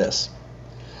about this.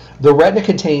 The retina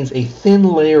contains a thin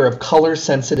layer of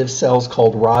color-sensitive cells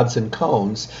called rods and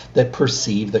cones that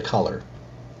perceive the color.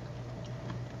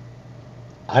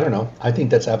 I don't know. I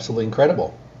think that's absolutely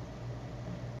incredible.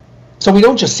 So we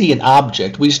don't just see an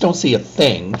object. We just don't see a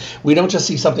thing. We don't just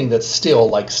see something that's still,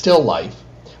 like still life.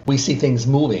 We see things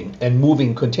moving and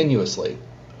moving continuously.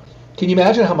 Can you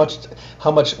imagine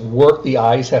how much work the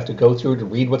eyes have to go through to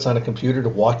read what's on a computer, to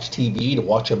watch TV, to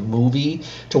watch a movie,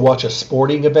 to watch a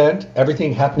sporting event,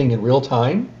 everything happening in real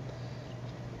time?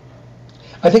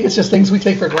 I think it's just things we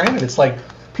take for granted. It's like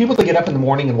people that get up in the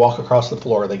morning and walk across the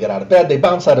floor. They get out of bed, they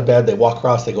bounce out of bed, they walk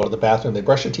across, they go to the bathroom, they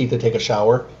brush their teeth, they take a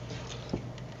shower.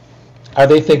 Are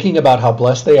they thinking about how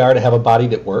blessed they are to have a body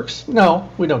that works? No,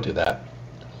 we don't do that.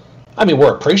 I mean,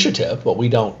 we're appreciative, but we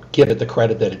don't give it the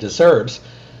credit that it deserves.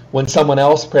 When someone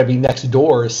else, probably next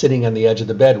door, is sitting on the edge of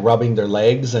the bed, rubbing their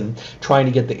legs and trying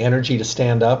to get the energy to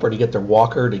stand up or to get their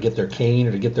walker, to get their cane,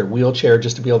 or to get their wheelchair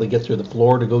just to be able to get through the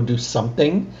floor to go do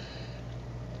something,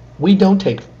 we're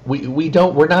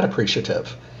not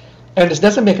appreciative. And it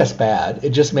doesn't make us bad.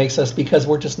 It just makes us, because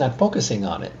we're just not focusing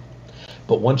on it.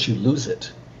 But once you lose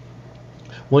it,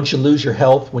 once you lose your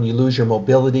health, when you lose your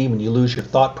mobility, when you lose your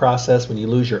thought process, when you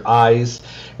lose your eyes,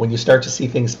 when you start to see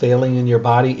things failing in your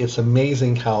body, it's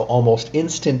amazing how almost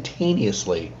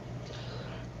instantaneously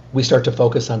we start to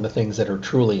focus on the things that are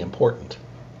truly important.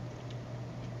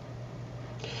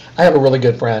 I have a really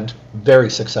good friend, very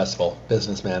successful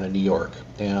businessman in New York,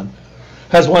 and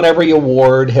has won every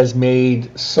award, has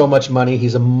made so much money.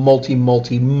 He's a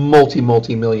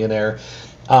multi-millionaire.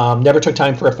 Never took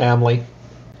time for a family.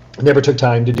 Never took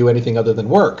time to do anything other than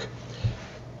work.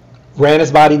 Ran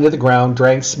his body into the ground,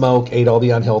 drank smoke, ate all the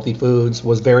unhealthy foods,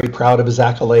 was very proud of his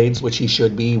accolades, which he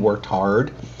should be, worked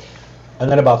hard. And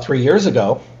then about 3 years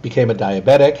ago, became a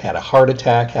diabetic, had a heart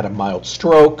attack, had a mild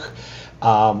stroke,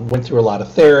 went through a lot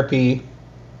of therapy,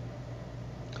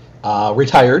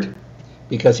 retired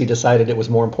because he decided it was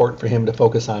more important for him to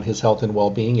focus on his health and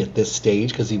well-being at this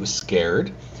stage because he was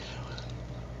scared.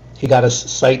 He got his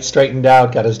sight straightened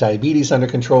out, got his diabetes under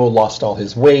control, lost all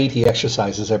his weight. He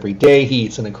exercises every day. He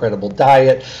eats an incredible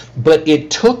diet. But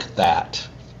it took that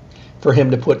for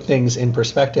him to put things in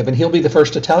perspective. And he'll be the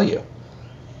first to tell you.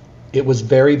 It was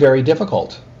very, very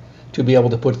difficult to be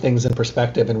able to put things in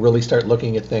perspective and really start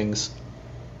looking at things,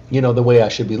 the way I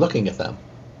should be looking at them.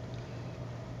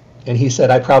 And he said,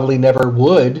 I probably never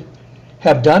would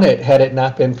have done it had it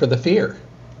not been for the fear.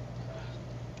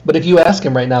 But if you ask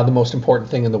him right now the most important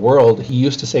thing in the world, he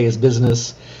used to say his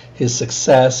business, his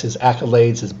success, his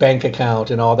accolades, his bank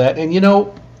account, and all that. And,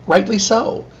 rightly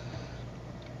so.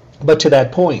 But to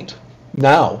that point,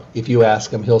 now, if you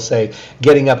ask him, he'll say,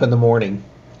 getting up in the morning,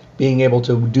 being able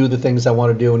to do the things I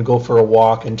want to do and go for a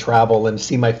walk and travel and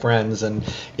see my friends and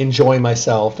enjoy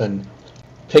myself and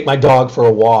take my dog for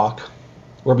a walk.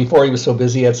 Where before he was so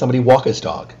busy, he had somebody walk his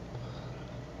dog.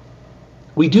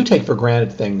 We do take for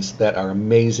granted things that are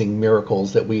amazing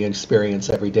miracles that we experience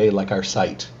every day, like our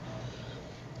sight.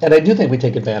 And I do think we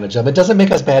take advantage of it. It doesn't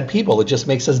make us bad people. It just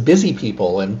makes us busy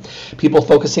people and people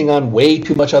focusing on way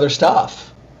too much other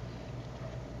stuff.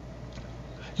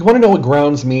 You want to know what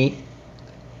grounds me?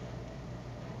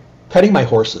 Petting my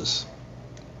horses,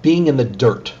 being in the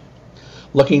dirt,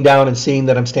 looking down and seeing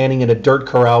that I'm standing in a dirt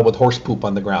corral with horse poop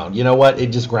on the ground. You know what? It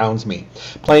just grounds me.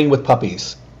 Playing with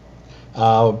puppies.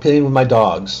 Playing with my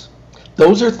dogs.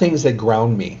 Those are things that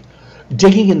ground me.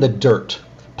 Digging in the dirt,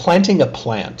 planting a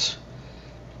plant,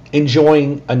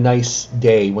 enjoying a nice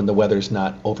day when the weather's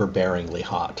not overbearingly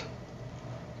hot.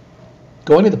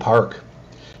 Going to the park,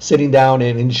 sitting down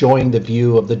and enjoying the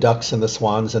view of the ducks and the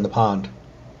swans in the pond.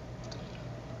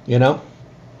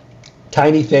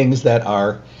 Tiny things that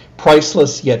are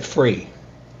priceless yet free.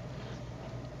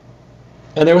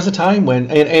 And there was a time when,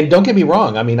 and don't get me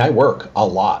wrong, I mean, I work a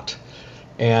lot.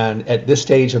 And at this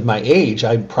stage of my age,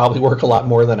 I probably work a lot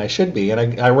more than I should be.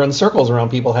 And I run circles around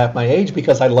people half my age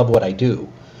because I love what I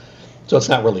do. So it's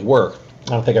not really work.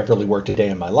 I don't think I've really worked a day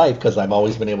in my life because I've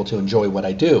always been able to enjoy what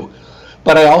I do.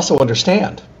 But I also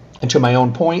understand, and to my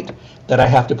own point, that I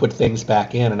have to put things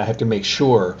back in and I have to make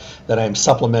sure that I'm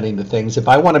supplementing the things. If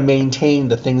I want to maintain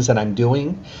the things that I'm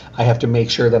doing, I have to make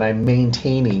sure that I'm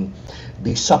maintaining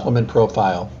the supplement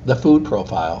profile, the food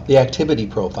profile, the activity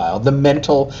profile, the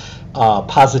mental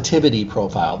positivity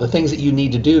profile, the things that you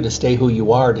need to do to stay who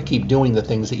you are, to keep doing the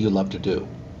things that you love to do.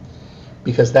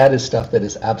 Because that is stuff that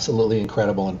is absolutely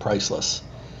incredible and priceless.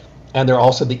 And they're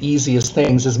also the easiest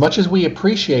things. As much as we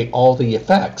appreciate all the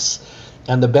effects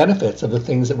and the benefits of the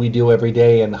things that we do every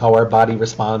day and how our body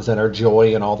responds and our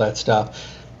joy and all that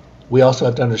stuff, we also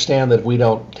have to understand that if we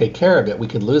don't take care of it, we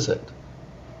can lose it.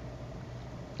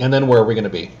 And then where are we going to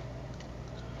be?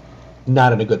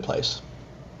 Not in a good place.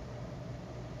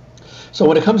 So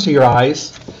when it comes to your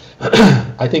eyes,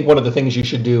 I think one of the things you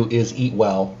should do is eat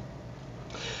well.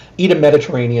 Eat a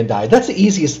Mediterranean diet. That's the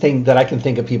easiest thing that I can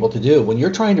think of people to do. When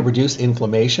you're trying to reduce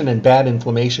inflammation, and bad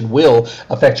inflammation will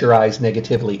affect your eyes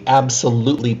negatively,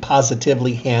 absolutely,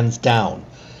 positively, hands down.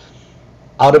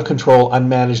 Out of control,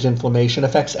 unmanaged inflammation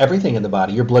affects everything in the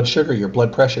body. Your blood sugar, your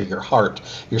blood pressure, your heart,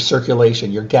 your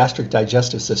circulation, your gastric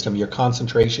digestive system, your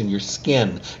concentration, your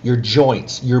skin, your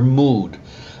joints, your mood,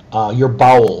 your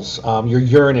bowels, your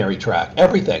urinary tract,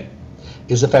 everything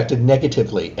is affected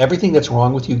negatively. Everything that's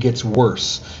wrong with you gets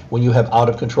worse when you have out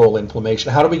of control inflammation.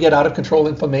 How do we get out of control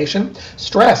inflammation?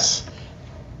 Stress.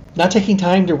 Not taking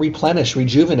time to replenish,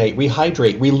 rejuvenate,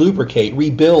 rehydrate, relubricate,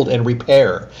 rebuild, and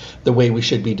repair the way we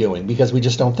should be doing because we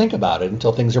just don't think about it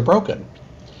until things are broken.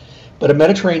 But a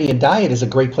Mediterranean diet is a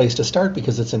great place to start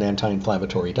because it's an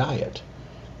anti-inflammatory diet.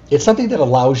 It's something that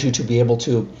allows you to be able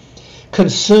to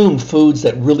consume foods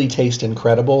that really taste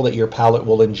incredible, that your palate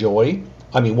will enjoy.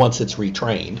 I mean, once it's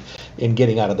retrained in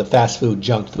getting out of the fast food,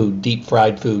 junk food, deep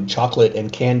fried food, chocolate and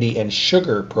candy and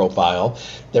sugar profile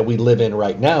that we live in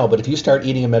right now. But if you start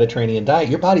eating a Mediterranean diet,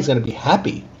 your body's going to be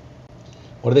happy.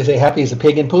 What do they say? Happy as a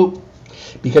pig in poop?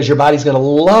 Because your body's going to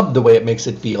love the way it makes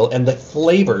it feel, and the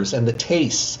flavors and the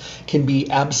tastes can be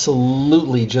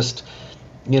absolutely just,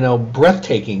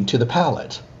 breathtaking to the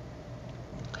palate.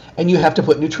 And you have to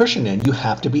put nutrition in. You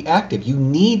have to be active. You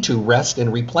need to rest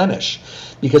and replenish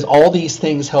because all these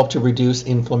things help to reduce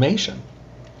inflammation.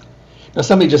 Now,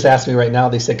 somebody just asked me right now,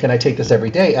 they said, can I take this every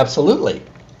day? Absolutely.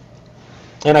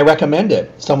 And I recommend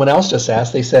it. Someone else just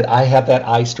asked, they said, I have that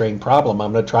eye strain problem.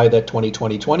 I'm going to try that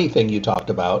 20-20-20 thing you talked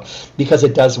about because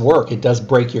it does work. It does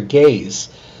break your gaze.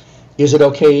 Is it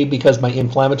okay because my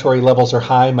inflammatory levels are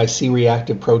high, my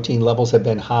C-reactive protein levels have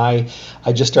been high,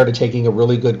 I just started taking a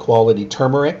really good quality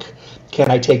turmeric?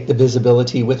 Can I take the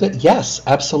visibility with it? Yes,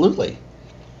 absolutely.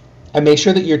 And make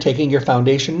sure that you're taking your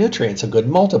foundation nutrients, a good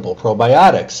multiple,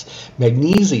 probiotics,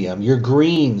 magnesium, your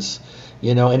greens,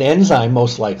 an enzyme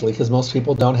most likely, because most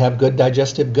people don't have good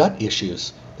digestive gut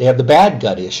issues. They have the bad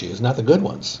gut issues, not the good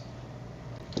ones.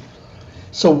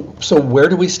 So where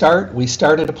do we start? We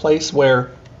start at a place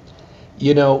where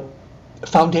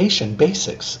foundation,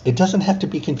 basics. It doesn't have to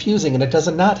be confusing and it does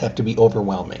not have to be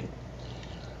overwhelming.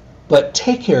 But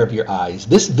take care of your eyes.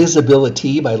 This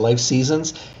Visibility by Life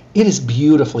Seasons, it is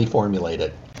beautifully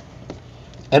formulated.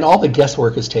 And all the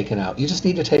guesswork is taken out. You just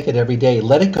need to take it every day.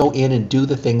 Let it go in and do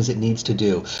the things it needs to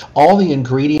do. All the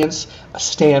ingredients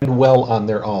stand well on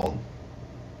their own.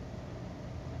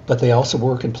 But they also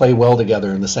work and play well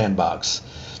together in the sandbox.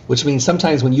 Which means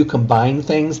sometimes when you combine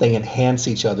things, they enhance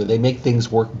each other. They make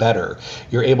things work better.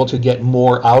 You're able to get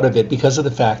more out of it because of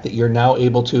the fact that you're now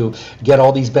able to get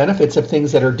all these benefits of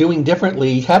things that are doing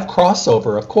differently, have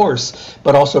crossover, of course,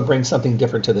 but also bring something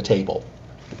different to the table.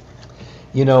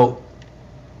 The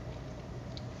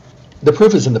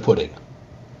proof is in the pudding.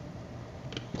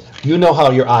 You know how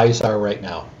your eyes are right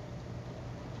now.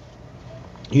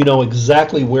 You know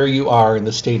exactly where you are in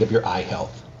the state of your eye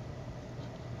health.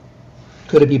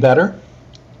 Could it be better?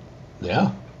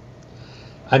 Yeah.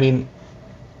 I mean,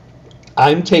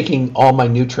 I'm taking all my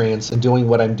nutrients and doing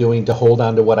what I'm doing to hold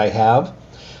on to what I have,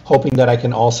 hoping that I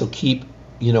can also keep,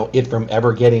 it from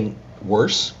ever getting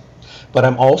worse. But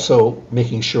I'm also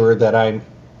making sure that I'm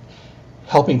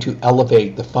helping to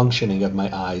elevate the functioning of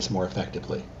my eyes more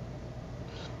effectively.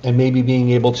 And maybe being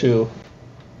able to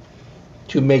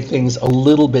make things a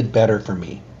little bit better for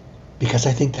me, because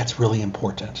I think that's really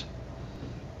important.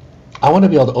 I want to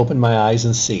be able to open my eyes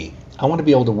and see. I want to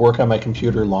be able to work on my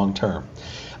computer long term.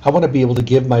 I want to be able to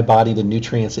give my body the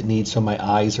nutrients it needs so my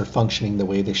eyes are functioning the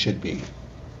way they should be.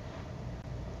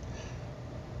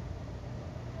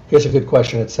 Here's a good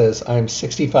question. It says, I'm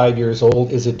 65 years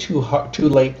old. Is it too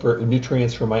late for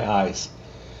nutrients for my eyes?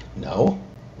 No.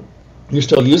 You're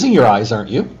still using your eyes, aren't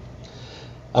you?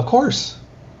 Of course.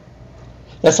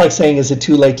 That's like saying, is it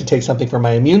too late to take something for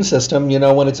my immune system,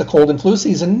 when it's a cold and flu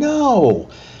season? No.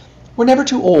 We're never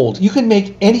too old. You can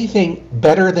make anything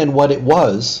better than what it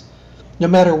was, no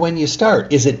matter when you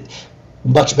start. Is it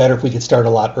much better if we could start a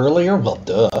lot earlier? Well,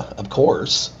 duh, of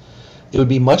course. It would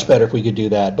be much better if we could do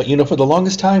that. But, for the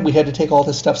longest time, we had to take all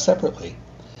this stuff separately.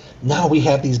 Now we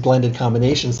have these blended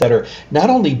combinations that are not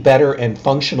only better and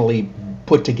functionally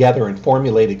put together and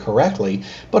formulated correctly,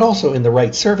 but also in the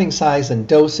right serving size and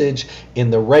dosage,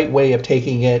 in the right way of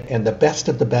taking it, and the best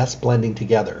of the best blending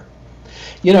together.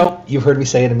 You've heard me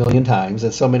say it a million times,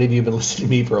 and so many of you have been listening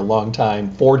to me for a long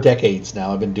time. 4 decades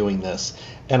now I've been doing this,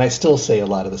 and I still say a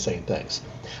lot of the same things.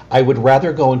 I would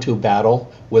rather go into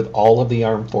battle with all of the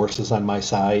armed forces on my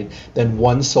side than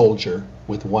one soldier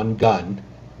with one gun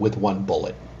with one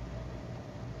bullet.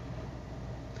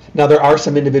 Now, there are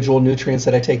some individual nutrients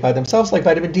that I take by themselves, like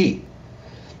vitamin D.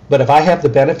 But if I have the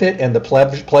benefit and the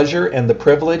pleasure and the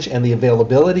privilege and the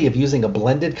availability of using a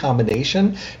blended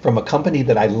combination from a company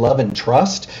that I love and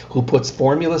trust, who puts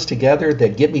formulas together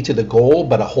that get me to the goal,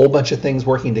 but a whole bunch of things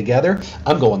working together,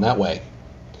 I'm going that way.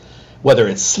 Whether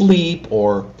it's sleep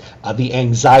or the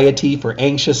anxiety for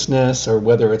anxiousness, or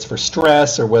whether it's for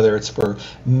stress, or whether it's for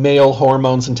male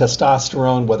hormones and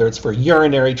testosterone, whether it's for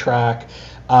urinary tract,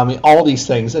 all these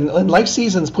things. And Life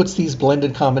Seasons puts these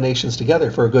blended combinations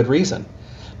together for a good reason.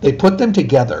 They put them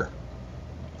together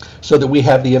so that we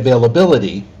have the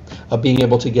availability of being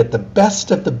able to get the best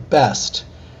of the best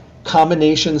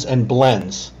combinations and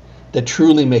blends that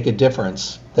truly make a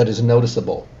difference that is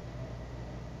noticeable.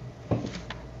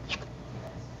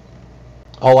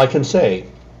 All I can say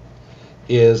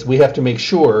is we have to make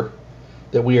sure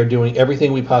that we are doing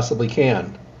everything we possibly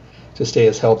can to stay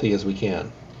as healthy as we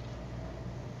can.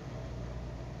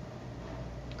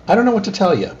 I don't know what to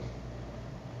tell you.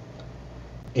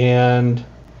 And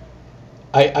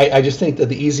I just think that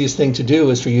the easiest thing to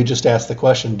do is for you just to ask the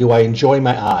question, do I enjoy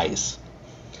my eyes?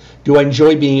 Do I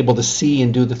enjoy being able to see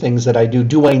and do the things that I do?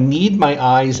 Do I need my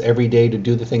eyes every day to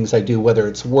do the things I do, whether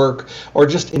it's work or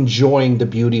just enjoying the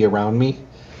beauty around me?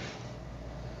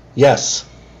 Yes,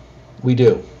 we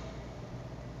do.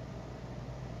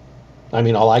 I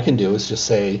mean, all I can do is just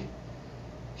say,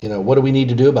 what do we need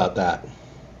to do about that?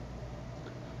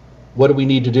 What do we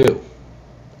need to do?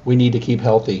 We need to keep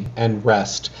healthy and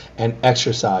rest and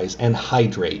exercise and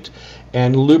hydrate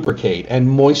and lubricate and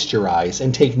moisturize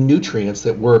and take nutrients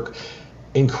that work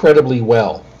incredibly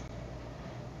well.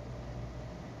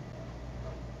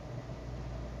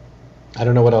 I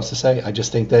don't know what else to say. I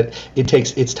just think that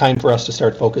it's time for us to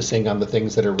start focusing on the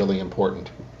things that are really important.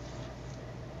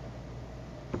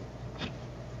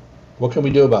 What can we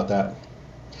do about that?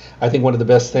 I think one of the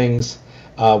best things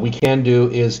we can do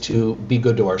is to be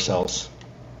good to ourselves.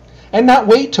 And not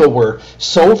wait till we're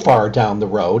so far down the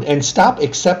road and stop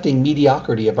accepting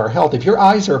mediocrity of our health. If your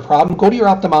eyes are a problem, go to your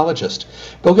ophthalmologist.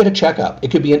 Go get a checkup.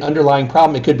 It could be an underlying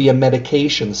problem. It could be a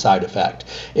medication side effect.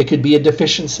 It could be a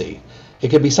deficiency. It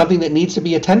could be something that needs to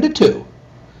be attended to.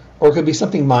 Or it could be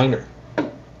something minor,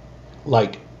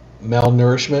 like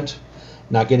malnourishment,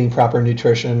 not getting proper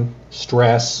nutrition,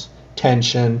 stress,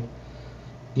 tension,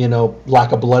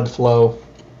 lack of blood flow,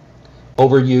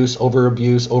 overuse,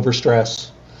 overabuse,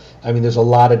 overstress. I mean, there's a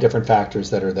lot of different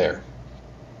factors that are there.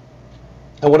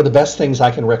 And one of the best things I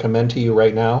can recommend to you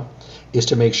right now is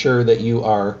to make sure that you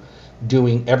are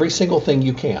doing every single thing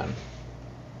you can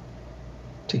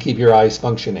to keep your eyes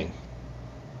functioning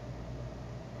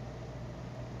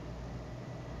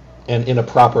and in a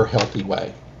proper, healthy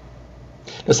way.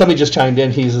 Now, somebody just chimed in.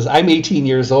 He says, I'm 18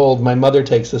 years old. My mother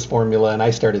takes this formula, and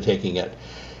I started taking it.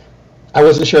 I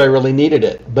wasn't sure I really needed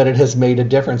it, but it has made a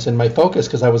difference in my focus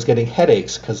because I was getting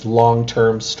headaches because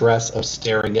long-term stress of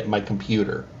staring at my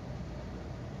computer.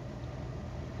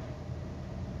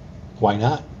 Why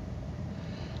not?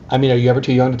 I mean, are you ever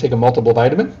too young to take a multiple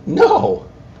vitamin? No.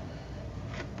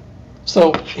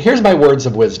 So here's my words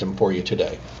of wisdom for you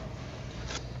today.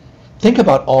 Think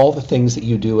about all the things that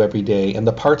you do every day and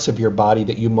the parts of your body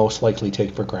that you most likely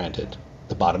take for granted.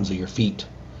 The bottoms of your feet,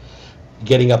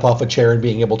 getting up off a chair and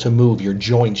being able to move, your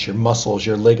joints, your muscles,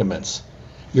 your ligaments,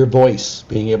 your voice,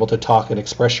 being able to talk and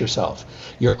express yourself,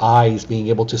 your eyes, being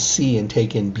able to see and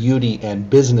take in beauty and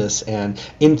business and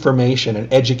information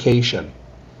and education.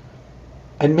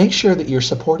 And make sure that you're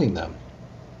supporting them.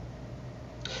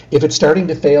 If it's starting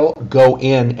to fail, go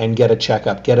in and get a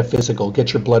checkup, get a physical,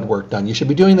 get your blood work done. You should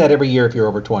be doing that every year if you're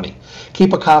over 20.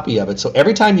 Keep a copy of it. So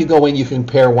every time you go in, you can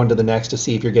compare one to the next to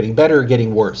see if you're getting better or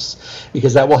getting worse,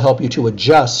 because that will help you to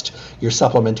adjust your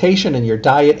supplementation and your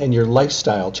diet and your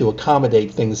lifestyle to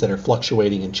accommodate things that are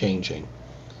fluctuating and changing.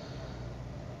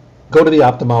 Go to the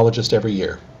ophthalmologist every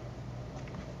year.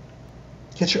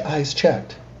 Get your eyes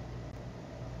checked.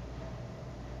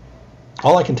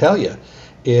 All I can tell you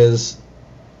is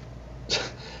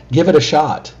give it a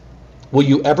shot. Will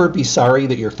you ever be sorry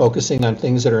that you're focusing on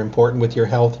things that are important with your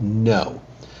health? No.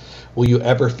 Will you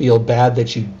ever feel bad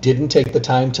that you didn't take the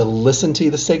time to listen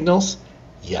to the signals?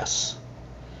 Yes.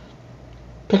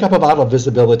 Pick up a bottle of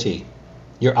Visibility.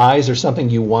 Your eyes are something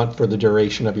you want for the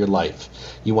duration of your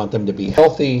life. You want them to be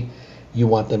healthy. You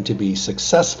want them to be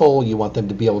successful. You want them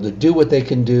to be able to do what they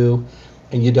can do.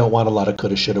 And you don't want a lot of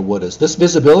coulda, shoulda, wouldas. This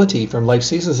Visibility from Life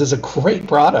Seasons is a great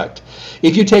product.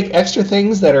 If you take extra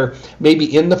things that are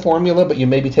maybe in the formula, but you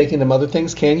may be taking them other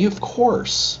things, can you? Of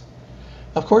course.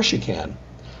 Of course you can.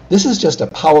 This is just a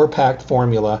power-packed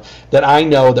formula that I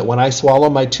know that when I swallow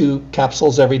my 2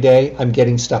 capsules every day, I'm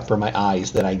getting stuff for my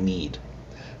eyes that I need,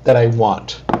 that I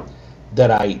want,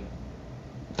 that I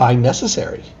find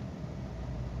necessary.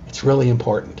 It's really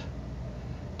important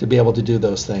to be able to do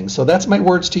those things. So that's my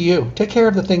words to you. Take care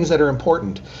of the things that are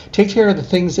important. Take care of the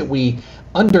things that we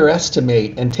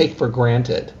underestimate and take for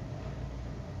granted.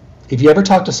 If you ever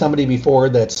talked to somebody before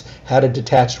that's had a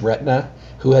detached retina,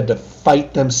 who had to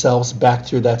fight themselves back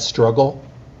through that struggle,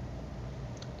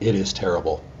 it is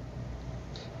terrible.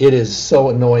 It is so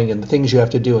annoying, and the things you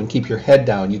have to do and keep your head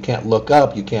down. You can't look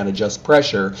up. You can't adjust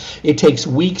pressure. It takes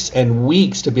weeks and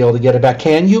weeks to be able to get it back.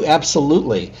 Can you?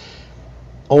 Absolutely.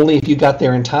 Only if you got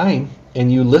there in time and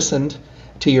you listened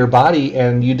to your body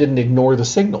and you didn't ignore the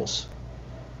signals.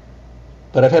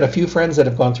 But I've had a few friends that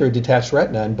have gone through detached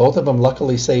retina, and both of them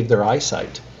luckily saved their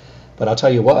eyesight. But I'll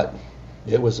tell you what,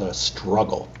 it was a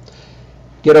struggle.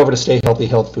 Get over to Stay Healthy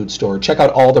Health Food Store. Check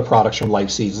out all the products from Life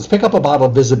Seasons. Pick up a bottle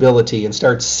of Visibility and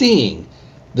start seeing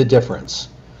the difference.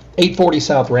 840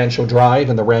 South Rancho Drive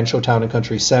in the Rancho Town and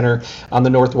Country Center on the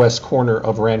northwest corner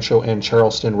of Rancho and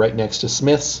Charleston, right next to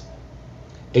Smith's.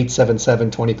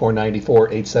 877-2494,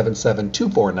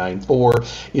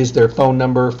 877-2494 is their phone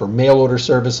number for mail order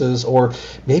services, or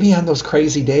maybe on those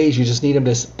crazy days you just need them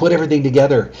to put everything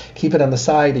together, keep it on the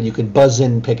side, and you can buzz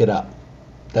in and pick it up.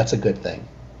 That's a good thing.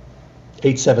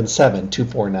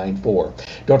 877-2494.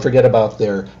 Don't forget about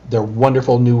their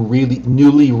wonderful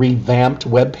newly revamped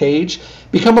webpage.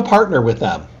 Become a partner with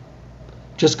them.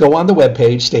 Just go on the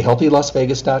webpage,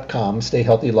 stayhealthylasvegas.com,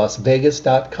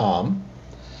 stayhealthylasvegas.com,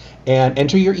 and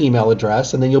enter your email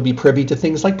address, and then you'll be privy to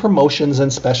things like promotions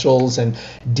and specials and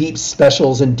deep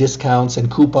specials and discounts and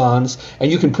coupons,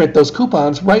 and you can print those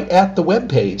coupons right at the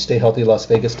webpage,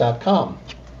 stayhealthylasvegas.com.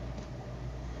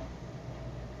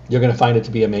 You're going to find it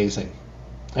to be amazing.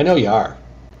 I know you are.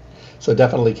 So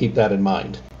definitely keep that in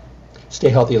mind.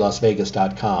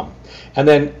 stayhealthylasvegas.com. And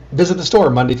then visit the store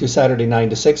Monday through Saturday, 9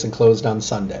 to 6, and closed on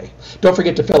Sunday. Don't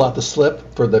forget to fill out the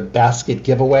slip for the basket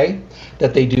giveaway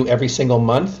that they do every single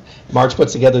month. Marge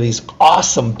puts together these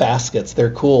awesome baskets.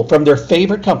 They're cool, from their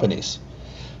favorite companies.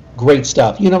 Great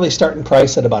stuff. You know, they start in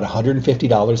price at about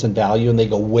 $150 in value, and they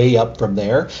go way up from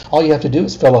there. All you have to do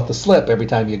is fill out the slip every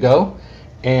time you go,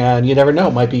 and you never know,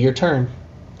 it might be your turn.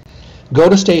 Go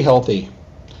to Stay Healthy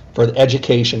for the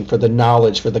education, for the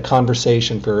knowledge, for the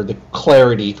conversation, for the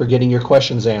clarity, for getting your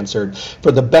questions answered,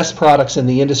 for the best products in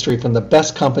the industry from the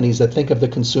best companies that think of the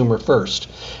consumer first,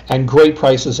 and great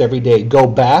prices every day. Go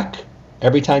back,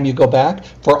 every time you go back,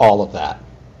 for all of that.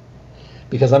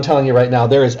 Because I'm telling you right now,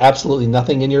 there is absolutely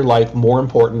nothing in your life more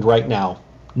important right now.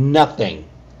 Nothing.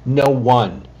 No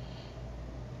one.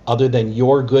 Other than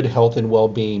your good health and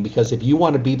well-being. Because if you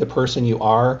want to be the person you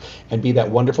are and be that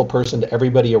wonderful person to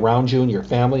everybody around you and your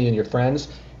family and your friends,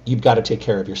 you've got to take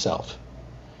care of yourself.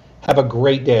 Have a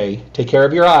great day. Take care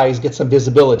of your eyes. Get some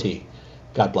visibility.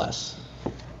 God bless.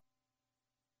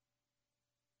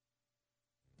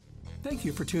 Thank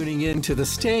you for tuning in to the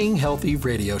Staying Healthy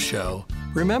Radio Show.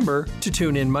 Remember to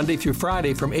tune in Monday through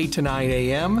Friday from 8 to 9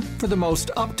 a.m. for the most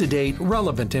up-to-date,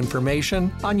 relevant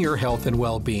information on your health and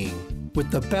well-being,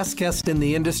 with the best guests in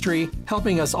the industry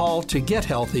helping us all to get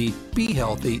healthy, be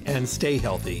healthy, and stay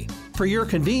healthy. For your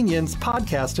convenience,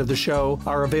 podcasts of the show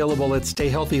are available at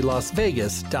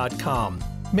stayhealthylasvegas.com.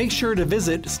 Make sure to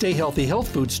visit Stay Healthy Health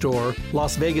Food Store,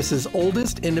 Las Vegas's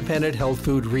oldest independent health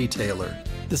food retailer.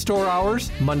 The store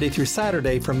hours, Monday through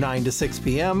Saturday from 9 to 6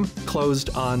 p.m.,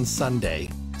 closed on Sunday.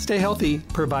 Stay Healthy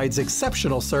provides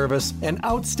exceptional service and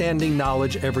outstanding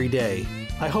knowledge every day.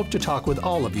 I hope to talk with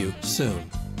all of you soon.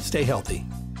 Stay healthy.